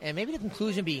 and maybe the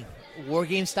conclusion be War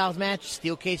Game styles match,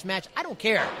 steel cage match. I don't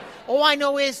care. All I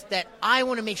know is that I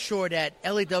want to make sure that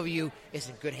LAW is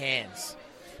in good hands.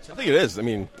 I think it is. I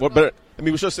mean, what better? I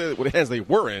mean, we should say that what hands they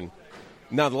were in.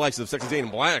 Now the likes of Sexy Zane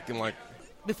and Black and like.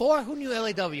 Before, who knew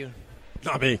LAW?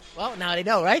 Not me. Well, now they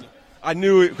know, right? I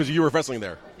knew it because you were wrestling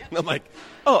there. And I'm like,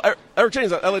 oh, Eric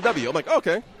Chain's at LAW. I'm like,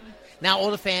 okay. Now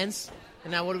all the fans,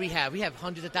 and now what do we have? We have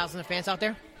hundreds of thousands of fans out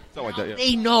there. Something like that, yeah.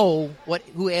 They know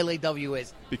who LAW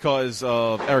is. Because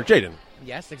of Eric Jaden.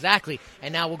 Yes, exactly.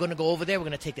 And now we're going to go over there. We're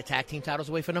going to take the tag team titles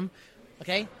away from them.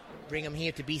 Okay? Bring them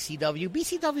here to BCW.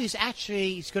 BCW is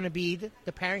actually going to be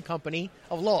the parent company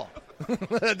of Law.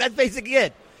 That's basically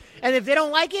it. And if they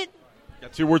don't like it,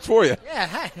 got 2 words for you.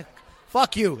 Yeah,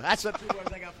 fuck you. That's what 2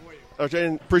 words I got for you. Eric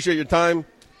Jaden, appreciate your time.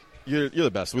 You're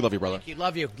the best. We love you, brother. Thank you.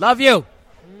 Love you. Love you.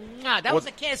 That was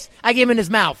a kiss I gave him in his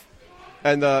mouth.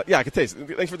 And, yeah, I can taste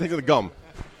it. Thanks for taking the gum.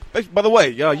 By the way,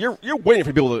 you're waiting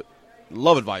for people to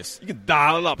love advice. You can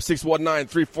dial it up,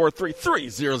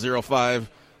 619-343-3005.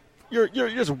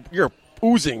 You're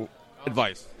oozing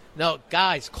advice. No,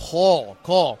 guys,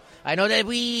 call. I know that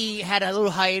we had a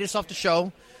little hiatus off the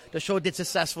show. The show did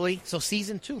successfully. So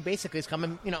season 2 basically is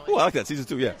coming, you know. Oh, I like that. Season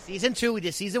 2, yeah. Season 2, we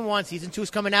did season 1. Season 2 is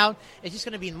coming out. It's just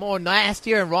going to be more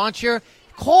nastier and raunchier.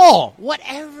 Call.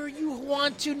 Whatever you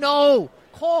want to know.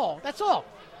 Call. That's all.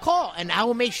 Call. And I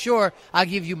will make sure I'll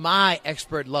give you my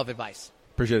expert love advice.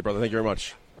 Appreciate it, brother. Thank you very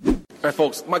much. All right,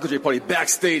 folks, Michael J. Putty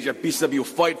backstage at BCW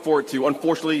Fight for It 2.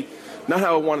 Unfortunately, not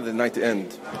how I wanted the night to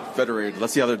end. Federated.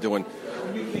 Let's see how they're doing.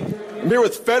 I'm here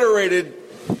with Federated.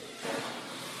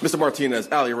 Mr. Martinez,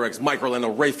 Ali Rex, Mike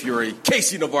Orlando, Ray Fury,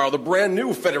 Casey Navarro, the brand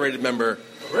new Federated member.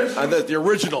 And the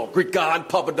original Greek God,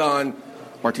 Papa Don.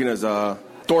 Martinez,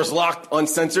 doors locked,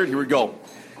 uncensored. Here we go.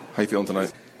 How you feeling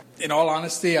tonight? In all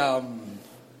honesty, I'm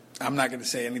not going to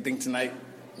say anything tonight.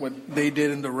 What they did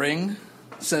in the ring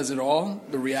says it all.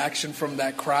 The reaction from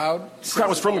that crowd. The crowd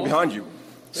was firmly behind you.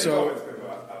 So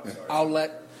I'll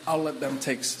let them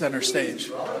take center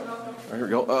stage. All right, here we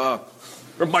go.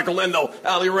 Mike Orlando,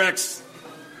 Ali Rex.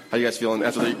 How you guys feeling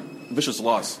after the vicious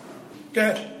loss?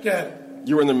 Good.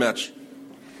 You were in the match.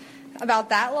 About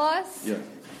that loss? Yeah.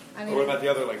 I mean, What about the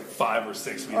other 5 or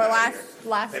 6 weeks? or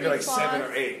last Maybe week's 7 loss?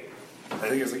 or 8. I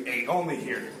think it was 8 only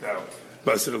here. No,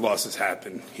 most of the losses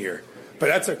happen here. But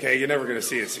that's okay. You're never going to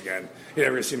see us again. You're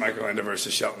never going to see Mike Orlando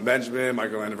versus Shelton Benjamin,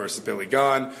 Mike Orlando versus Billy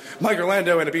Gunn, Mike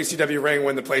Orlando in a BCW ring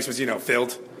when the place was,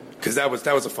 filled. Because that was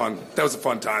a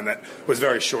fun time that was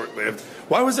very short-lived.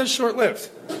 Why was that short-lived?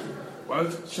 Why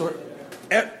was it short?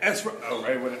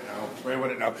 Ray wouldn't know. Ray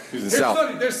wouldn't know.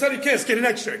 There's Sonny Kiss. Get an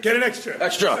extra.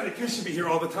 Extra. Sonny Kiss should be here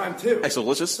all the time, too.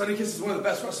 Excellent. Sonny Kiss is one of the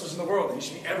best wrestlers in the world. He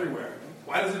should be everywhere.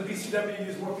 Why doesn't BCW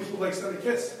use more people like Sonny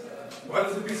Kiss? Why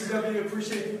doesn't BCW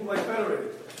appreciate people like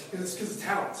Federated? Because it's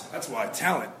talent. That's why.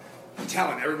 Talent.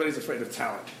 Everybody's afraid of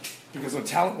talent. Because when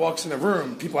talent walks in a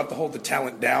room, people have to hold the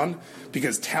talent down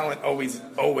because talent always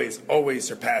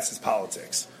surpasses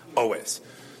politics. Always.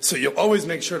 So you'll always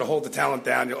make sure to hold the talent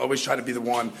down. You'll always try to be the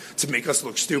one to make us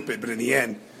look stupid. But in the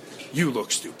end, you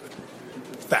look stupid.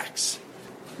 Facts.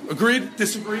 Agreed?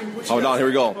 Disagreed? Hold on, here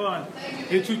we go. Hold on.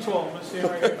 You're too tall. I'm going to stand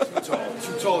right here.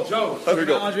 Too tall, Joe. Here we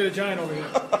go. Andre the Giant over here.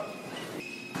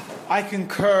 I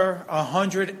concur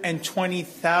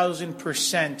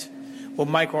 120,000% with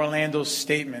Mike Orlando's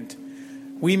statement.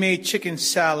 We made chicken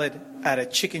salad out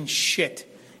of chicken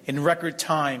shit in record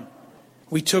time.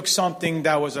 We took something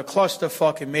that was a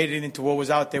clusterfuck and made it into what was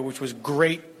out there, which was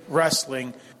great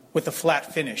wrestling with a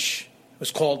flat finish. It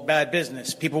was called Bad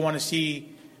Business. People want to see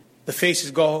the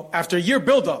faces go. After a year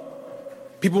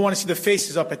build-up, people want to see the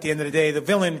faces up at the end of the day. The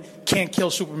villain can't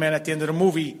kill Superman at the end of the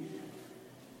movie.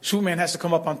 Superman has to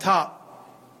come up on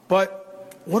top.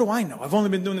 But what do I know? I've only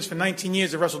been doing this for 19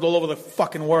 years. I've wrestled all over the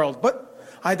fucking world. But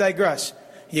I digress.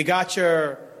 You got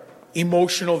your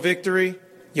emotional victory.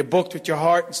 You booked with your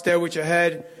heart instead with your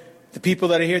head. The people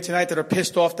that are here tonight that are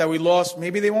pissed off that we lost,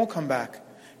 maybe they won't come back.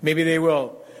 Maybe they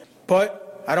will.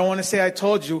 But I don't want to say I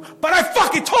told you, but I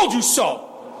fucking told you so!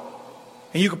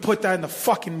 And you can put that in the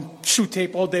fucking shoe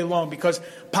tape all day long because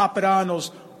Papa Don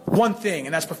knows one thing,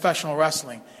 and that's professional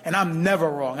wrestling. And I'm never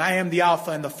wrong. I am the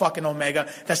alpha and the fucking omega.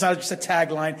 That's not just a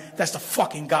tagline. That's the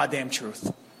fucking goddamn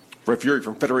truth. Ray Fury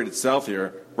from Federated South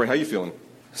here. Ray, how you feeling?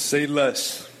 Say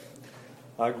less.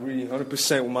 I agree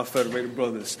 100% with my Federated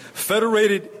brothers.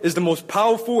 Federated is the most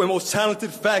powerful and most talented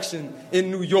faction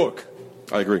in New York.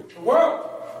 I agree. World.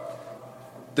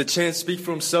 The chant speaks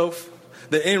for himself.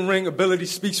 The in-ring ability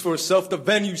speaks for itself. The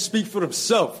venue speaks for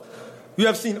himself. You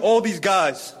have seen all these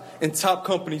guys in top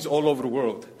companies all over the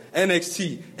world.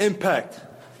 NXT, Impact,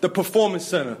 the Performance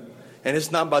Center. And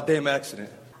it's not by damn accident.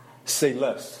 Say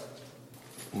less.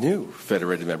 New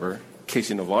Federated member,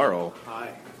 Casey Navarro.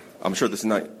 Hi. I'm sure this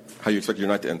night, how you expect your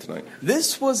night to end tonight?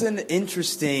 This was an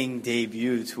interesting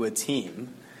debut to a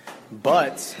team,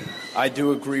 but I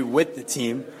do agree with the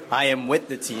team. I am with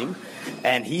the team,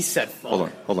 and he said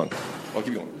Hold on. Oh,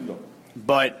 keep going.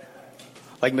 But,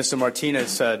 like Mr.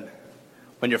 Martinez said,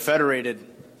 when you're federated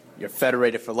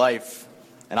for life,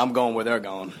 and I'm going where they're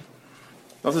going.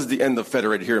 Now, this is the end of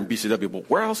Federated here in BCW, but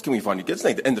where else can we find you? It's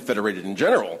not the end of Federated in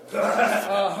general.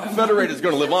 Federated is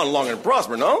going to live on long and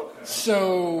prosper, no?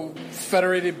 So,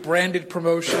 Federated branded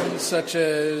promotions such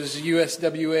as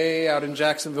USWA out in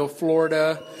Jacksonville,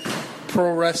 Florida,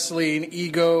 Pro Wrestling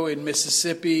Ego in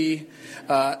Mississippi,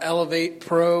 Elevate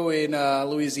Pro in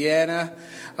Louisiana.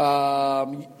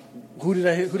 Who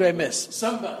did I miss?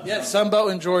 Sunbelt. Yeah,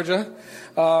 Sunbelt in Georgia.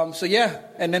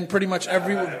 And then pretty much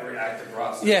every active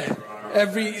roster. Yeah.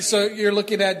 So you're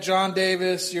looking at John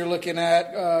Davis, you're looking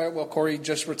at, Corey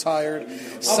just retired.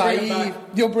 Saeed,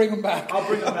 you'll bring him back. I'll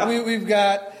bring him back. We've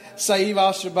got Saeed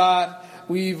Al-Shabat,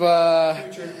 we've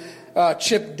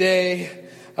Chip Day,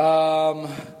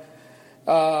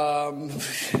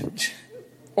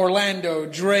 Orlando,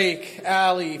 Drake,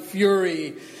 Ali,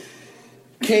 Fury,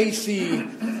 Casey,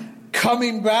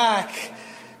 coming back,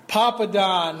 Papa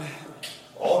Don.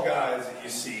 All guys that you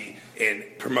see in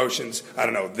promotions. I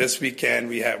don't know, this weekend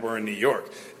we're in New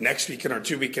York. Next weekend or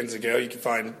 2 weekends ago, you can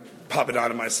find Papadon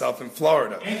and myself in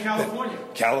Florida. And California.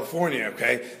 California,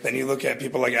 okay? Then you look at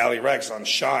people like Ali Rex on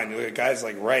Shine. You look at guys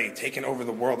like Ray taking over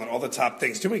the world and all the top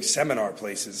things, doing seminar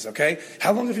places, okay?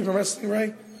 How long have you been wrestling,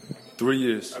 Ray? 3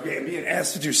 years. Okay, and being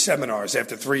asked to do seminars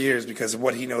after 3 years because of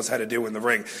what he knows how to do in the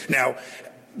ring. Now,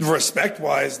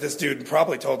 respect-wise, this dude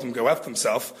probably told him go F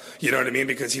himself, you know what I mean,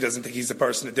 because he doesn't think he's the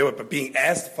person to do it, but being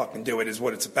asked to fucking do it is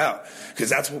what it's about, because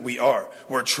that's what we are.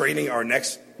 We're training our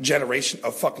next generation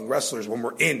of fucking wrestlers when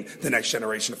we're in the next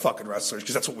generation of fucking wrestlers,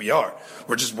 because that's what we are.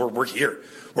 We're here.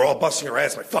 We're all busting our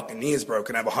ass. My fucking knee is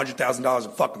broken. I have $100,000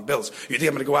 in fucking bills. You think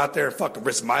I'm going to go out there and fucking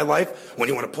risk my life when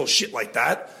you want to pull shit like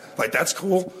that? Like, that's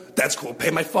cool. That's cool.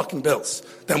 Pay my fucking bills.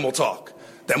 Then we'll talk.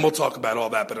 Then we'll talk about all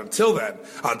that. But until then,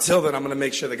 I'm going to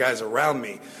make sure the guys around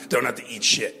me don't have to eat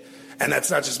shit. And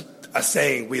that's not just a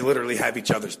saying. We literally have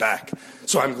each other's back.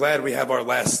 So I'm glad we have our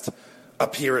last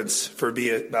appearance for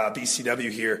BCW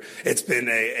here. It's been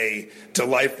a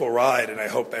delightful ride, and I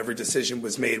hope every decision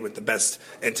was made with the best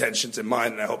intentions in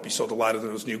mind, and I hope you sold a lot of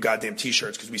those new goddamn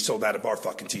T-shirts, because we sold out of our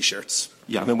fucking T-shirts.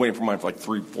 Yeah, I've been waiting for mine for like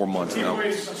 3-4 months now.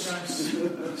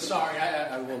 Sorry,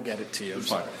 I will get it to you. It's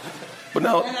fine. But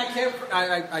now, and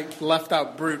I left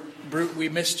out Brute. Brute, we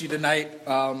missed you tonight.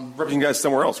 Representing guys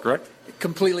somewhere else, correct?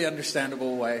 Completely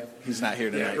understandable why he's not here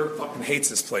tonight. Yeah, Brute fucking hates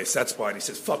this place. That's why. And he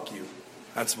says, "Fuck you."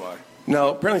 That's why. Now,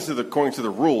 apparently, according to the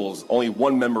rules, only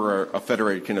one member of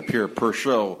Federated can appear per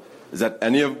show. Is that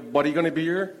anybody going to be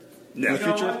here in the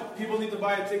future? What? People need to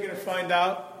buy a ticket and find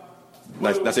out.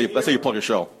 That's how you plug your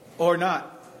show. Or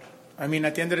not. I mean,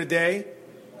 at the end of the day,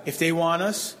 if they want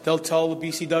us, they'll tell the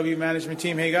BCW management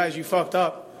team, "Hey guys, you fucked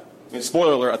up." I mean,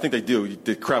 spoiler alert, I think they do.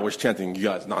 The crowd was chanting you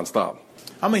guys nonstop.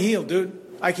 I'm a heel, dude.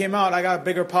 I came out, I got a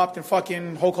bigger pop than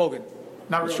fucking Hulk Hogan.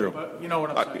 Not That's really, true. but you know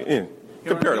what I'm saying. Yeah. You know what I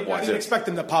Comparative mean? I wise, didn't yeah. expect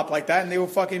them to pop like that, and they were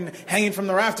fucking hanging from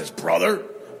the rafters, brother.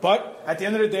 But at the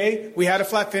end of the day, we had a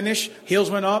flat finish.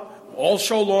 Heels went up all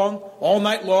show long, all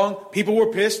night long. People were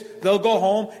pissed. They'll go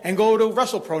home and go to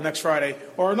WrestlePro next Friday,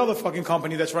 or another fucking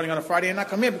company that's running on a Friday, and not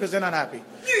come here because they're not happy.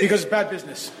 Because it's bad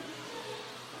business.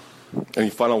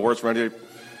 Any final words from any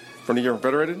from the year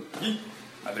Federated?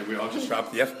 I think we all just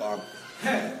dropped the F-bomb.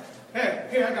 Hey,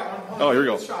 here I got one. Oh, here we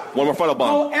go. One more final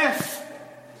bomb. Go F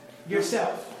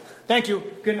yourself. Thank you.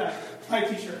 Good night. Buy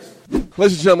T-shirts.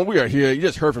 Ladies and gentlemen, we are here. You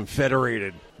just heard from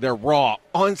Federated. Their raw,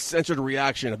 uncensored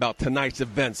reaction about tonight's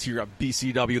events here at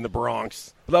BCW in the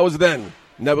Bronx. But that was then.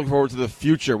 Now looking forward to the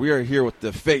future. We are here with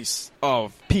the face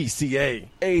of PCA,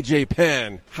 AJ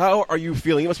Penn. How are you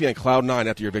feeling? You must be on cloud 9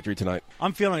 after your victory tonight.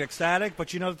 I'm feeling ecstatic,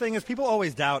 but you know, the thing is, people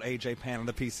always doubt AJ Penn and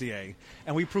the PCA,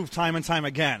 and we proved time and time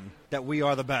again that we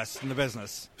are the best in the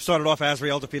business. Started off,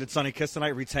 Azrael defeated Sonny Kiss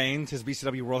tonight, retained his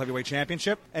BCW World Heavyweight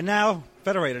Championship, and now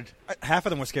Federated. Half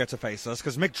of them were scared to face us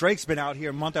because Mick Drake's been out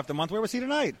here month after month. Where was he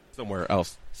tonight? Somewhere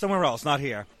else. Somewhere else, not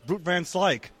here. Brute Van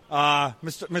Slyke.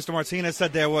 Mr. Martinez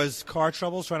said there was car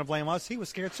troubles, trying to blame us. He was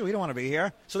scared too. He didn't want to be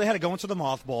here. So they had to go into the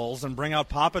mothballs and bring out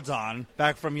Papa Don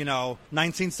back from,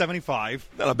 1975.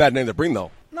 Not a bad name to bring,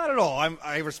 though. Not at all.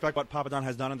 I respect what Papa Don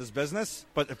has done in this business,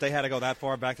 but if they had to go that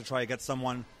far back to try to get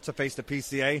someone to face the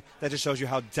PCA, that just shows you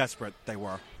how desperate they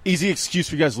were. Easy excuse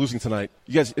for you guys losing tonight.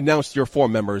 You guys announced your 4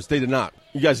 members. They did not.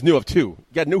 You guys knew of 2. You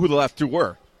guys knew who the last 2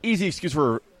 were. Easy excuse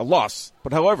for a loss.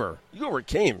 But however, you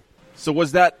overcame. So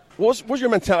what was your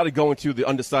mentality going to the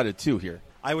undecided 2 here?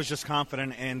 I was just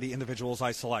confident in the individuals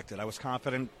I selected. I was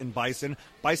confident in Bison.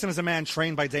 Bison is a man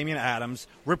trained by Damian Adams.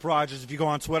 Rip Rogers, if you go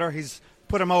on Twitter, he's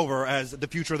put him over as the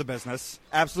future of the business.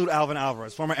 Absolute Alvin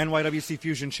Alvarez, former NYWC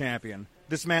Fusion champion.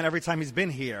 This man, every time he's been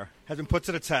here, has been put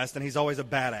to the test, and he's always a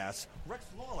badass. Rex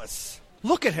Lawless.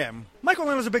 Look at him. Michael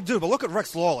Orlando's a big dude, but look at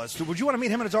Rex Lawless. Would you want to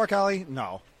meet him in a dark alley?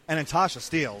 No. And then Tasha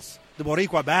Steeles, the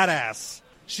Boricua badass.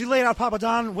 She laid out Papa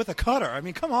Don with a cutter. I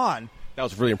mean, come on. That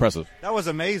was really impressive. That was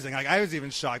amazing. I was even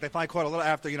shocked. I finally caught a little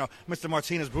after, Mr.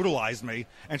 Martinez brutalized me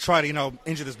and tried to,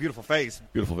 injure this beautiful face.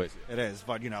 Beautiful face. It is,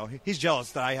 but, he's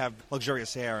jealous that I have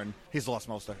luxurious hair and he's lost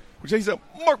most of it. Which he's a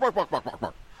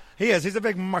Mark. He is. He's a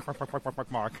big Mark.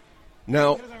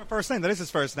 Now, he doesn't have a first name. That is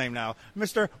his first name now.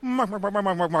 Mr.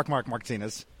 Mark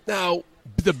Martinez. Now,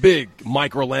 the big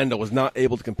Mike Orlando was not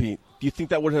able to compete. Do you think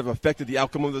that would have affected the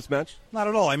outcome of this match? Not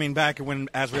at all. I mean, back when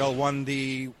Azrael won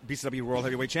the BCW World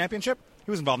Heavyweight Championship,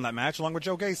 he was involved in that match along with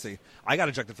Joe Gacy. I got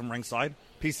ejected from ringside.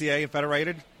 PCA and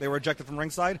Federated, they were ejected from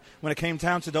ringside. When it came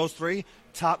down to those 3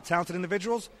 top talented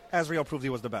individuals, Azrael proved he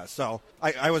was the best. So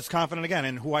I was confident again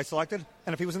in who I selected.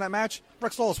 And if he was in that match,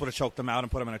 Rex Lawless would have choked him out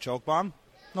and put him in a choke bomb.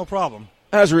 No problem.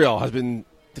 Azrael has been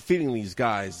defeating these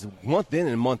guys month in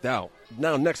and month out.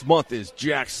 Now next month is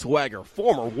Jack Swagger,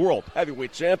 former world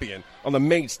heavyweight champion, on the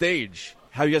main stage.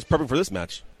 How are you guys prepping for this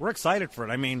match? We're excited for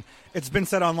it. I mean, it's been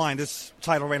said online, this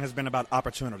title reign has been about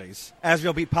opportunities.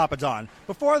 Azrael beat Papa Don.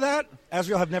 Before that,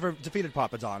 Azrael had never defeated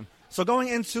Papa Don. So going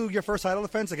into your first title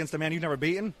defense against a man you've never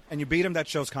beaten, and you beat him, that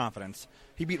shows confidence.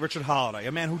 He beat Richard Holiday,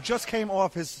 a man who just came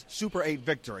off his Super 8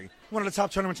 victory, one of the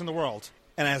top tournaments in the world,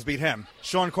 and has beat him.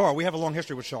 Sean Carr, we have a long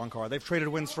history with Sean Carr. They've traded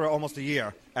wins for almost a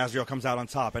year. Azrael comes out on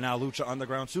top, and now Lucha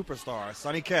Underground superstar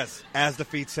Sonny Kiss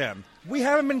defeats him. We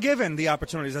haven't been given the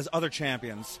opportunities as other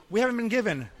champions. We haven't been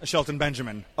given a Shelton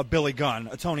Benjamin, a Billy Gunn,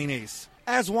 a Tony Nese.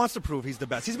 Az wants to prove he's the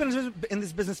best. He's been in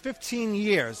this business 15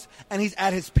 years, and he's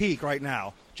at his peak right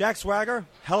now. Jack Swagger,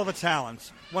 hell of a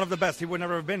talent. One of the best. He would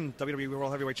never have been WWE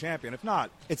World Heavyweight Champion. If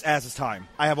not, it's Az's time.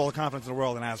 I have all the confidence in the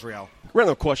world in Azrael.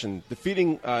 Random question.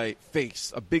 Defeating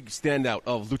Face, a big standout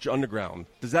of Lucha Underground,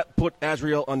 does that put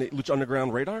Azrael on the Lucha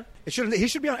Underground radar? He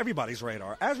should be on everybody's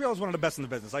radar. Azrael is one of the best in the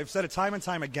business. I've said it time and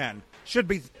time again. Should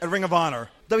be at Ring of Honor,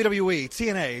 WWE,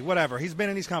 TNA, whatever. He's been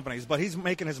in these companies, but he's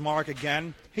making his mark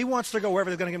again. He wants to go wherever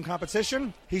they're going to give him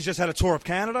competition. He's just had a tour of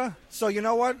Canada. So you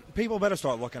know what? People better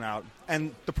start looking out.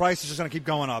 And the price is just going to keep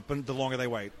going up the longer they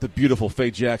wait. The beautiful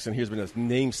Faye Jackson here's been a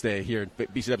namestay here in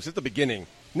BCW since the beginning.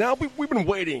 Now we've been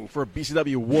waiting for a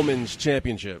BCW Women's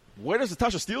Championship. Where does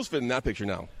Natasha Steeles fit in that picture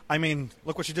now? I mean,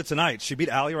 look what she did tonight. She beat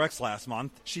Ali Rex last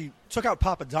month. She took out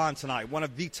Papa Don tonight, one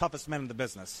of the toughest men in the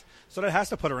business. So that has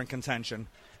to put her in contention.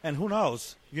 And who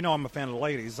knows? You know I'm a fan of the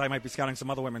ladies. I might be scouting some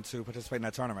other women to participate in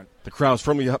that tournament. The crowd's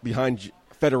firmly behind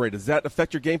Federated. Does that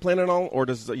affect your game plan at all, or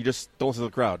does you just don't listen to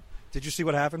the crowd? Did you see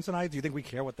what happened tonight? Do you think we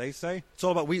care what they say? It's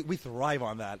all about we thrive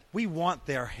on that. We want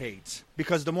their hate.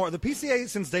 Because the PCA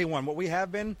since day one, what we have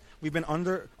been, we've been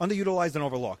underutilized and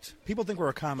overlooked. People think we're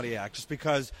a comedy act just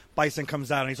because Bison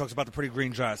comes out and he talks about the pretty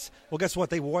green dress. Well, guess what?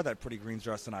 They wore that pretty green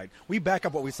dress tonight. We back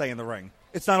up what we say in the ring.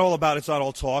 It's not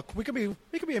all talk. We could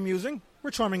be amusing.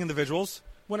 We're charming individuals.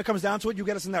 When it comes down to it, you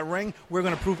get us in that ring, we're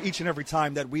going to prove each and every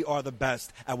time that we are the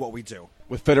best at what we do.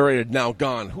 With Federated now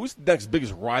gone, who's the next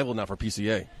biggest rival now for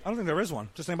PCA? I don't think there is one.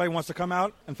 Just anybody who wants to come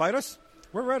out and fight us,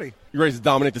 we're ready. You ready to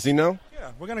dominate the scene now?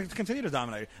 Yeah, we're going to continue to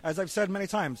dominate. As I've said many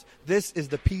times, this is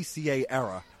the PCA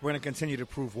era. We're going to continue to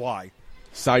prove why.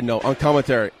 Side note on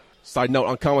commentary.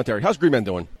 How's Green Man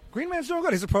doing? Green Man's doing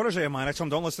good. He's a protege of mine. I told him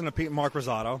don't listen to Mark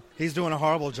Rosado. He's doing a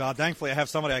horrible job. Thankfully, I have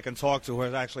somebody I can talk to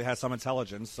who actually has some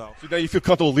intelligence. So now you feel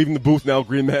comfortable leaving the booth now,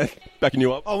 Green Man? Backing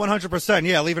you up? Oh, 100%.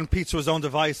 Yeah, leaving Pete to his own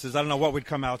devices. I don't know what we'd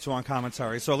come out to on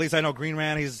commentary. So at least I know Green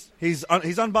Man, he's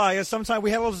unbiased. Sometimes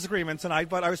we have a little disagreement tonight,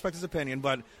 but I respect his opinion.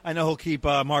 But I know he'll keep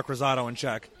Mark Rosado in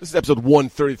check. This is episode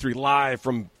 133 live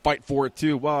from Fight For It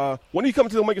 2. When are you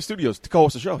coming to the Omega Studios to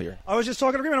co-host the show here? I was just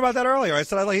talking to Green Man about that earlier. I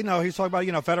said, he's talking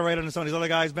about, Federated and some of these other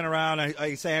guys been around.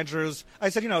 Ace Andrews. I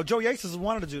said, Joe Yates has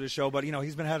wanted to do the show, but,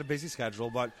 he's had a busy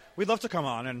schedule. But we'd love to come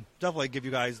on and definitely give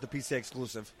you guys the PCA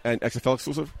exclusive. And XFL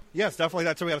exclusive? Yes, definitely.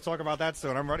 That's we got to talk about that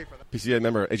soon. I'm ready for that. PCA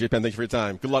member, AJ Penn, thank you for your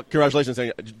time. Good luck. Congratulations.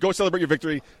 Go celebrate your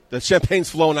victory. The champagne's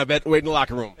flowing, I bet. Wait in the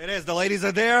locker room. It is. The ladies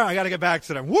are there. I got to get back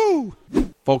to them. Woo!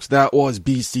 Folks, that was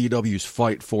BCW's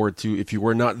Fight For It 2. If you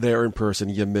were not there in person,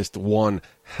 you missed one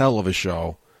hell of a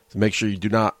show. So make sure you do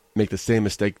not make the same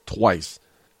mistake twice.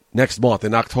 Next month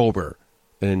in October,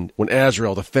 and when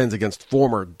Azrael defends against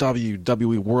former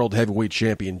WWE World Heavyweight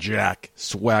Champion Jack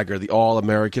Swagger, the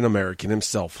All-American American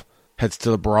himself, heads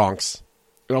to the Bronx.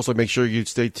 And also make sure you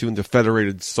stay tuned to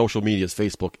Federated social medias,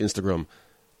 Facebook, Instagram,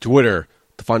 Twitter,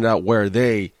 to find out where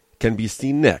they can be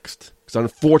seen next. Because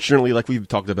unfortunately, like we've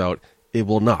talked about, it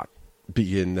will not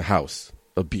be in the house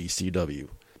of BCW.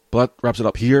 But that wraps it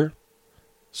up here.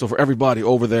 So for everybody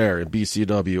over there in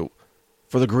BCW,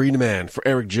 for the Green Man, for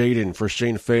Eric Jaden, for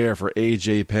Shane Fair, for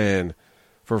AJ Penn,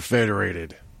 for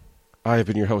Federated, I have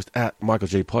been your host at Michael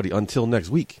J. Putty. Until next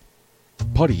week,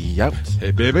 Putty out.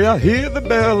 Hey baby, I hear the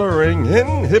bell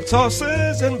ringing, hip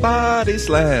tosses and body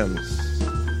slams.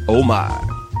 Oh my.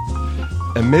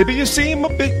 And maybe you seem a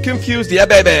bit confused, yeah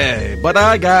baby, but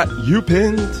I got you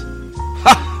pinned.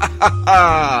 Ha ha ha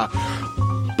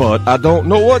ha. But I don't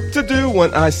know what to do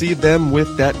when I see them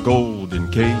with that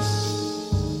golden case.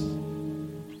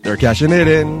 They're cashing it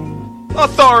in.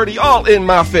 Authority all in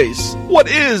my face. What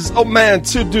is a man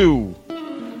to do?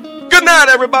 Good night,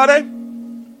 everybody.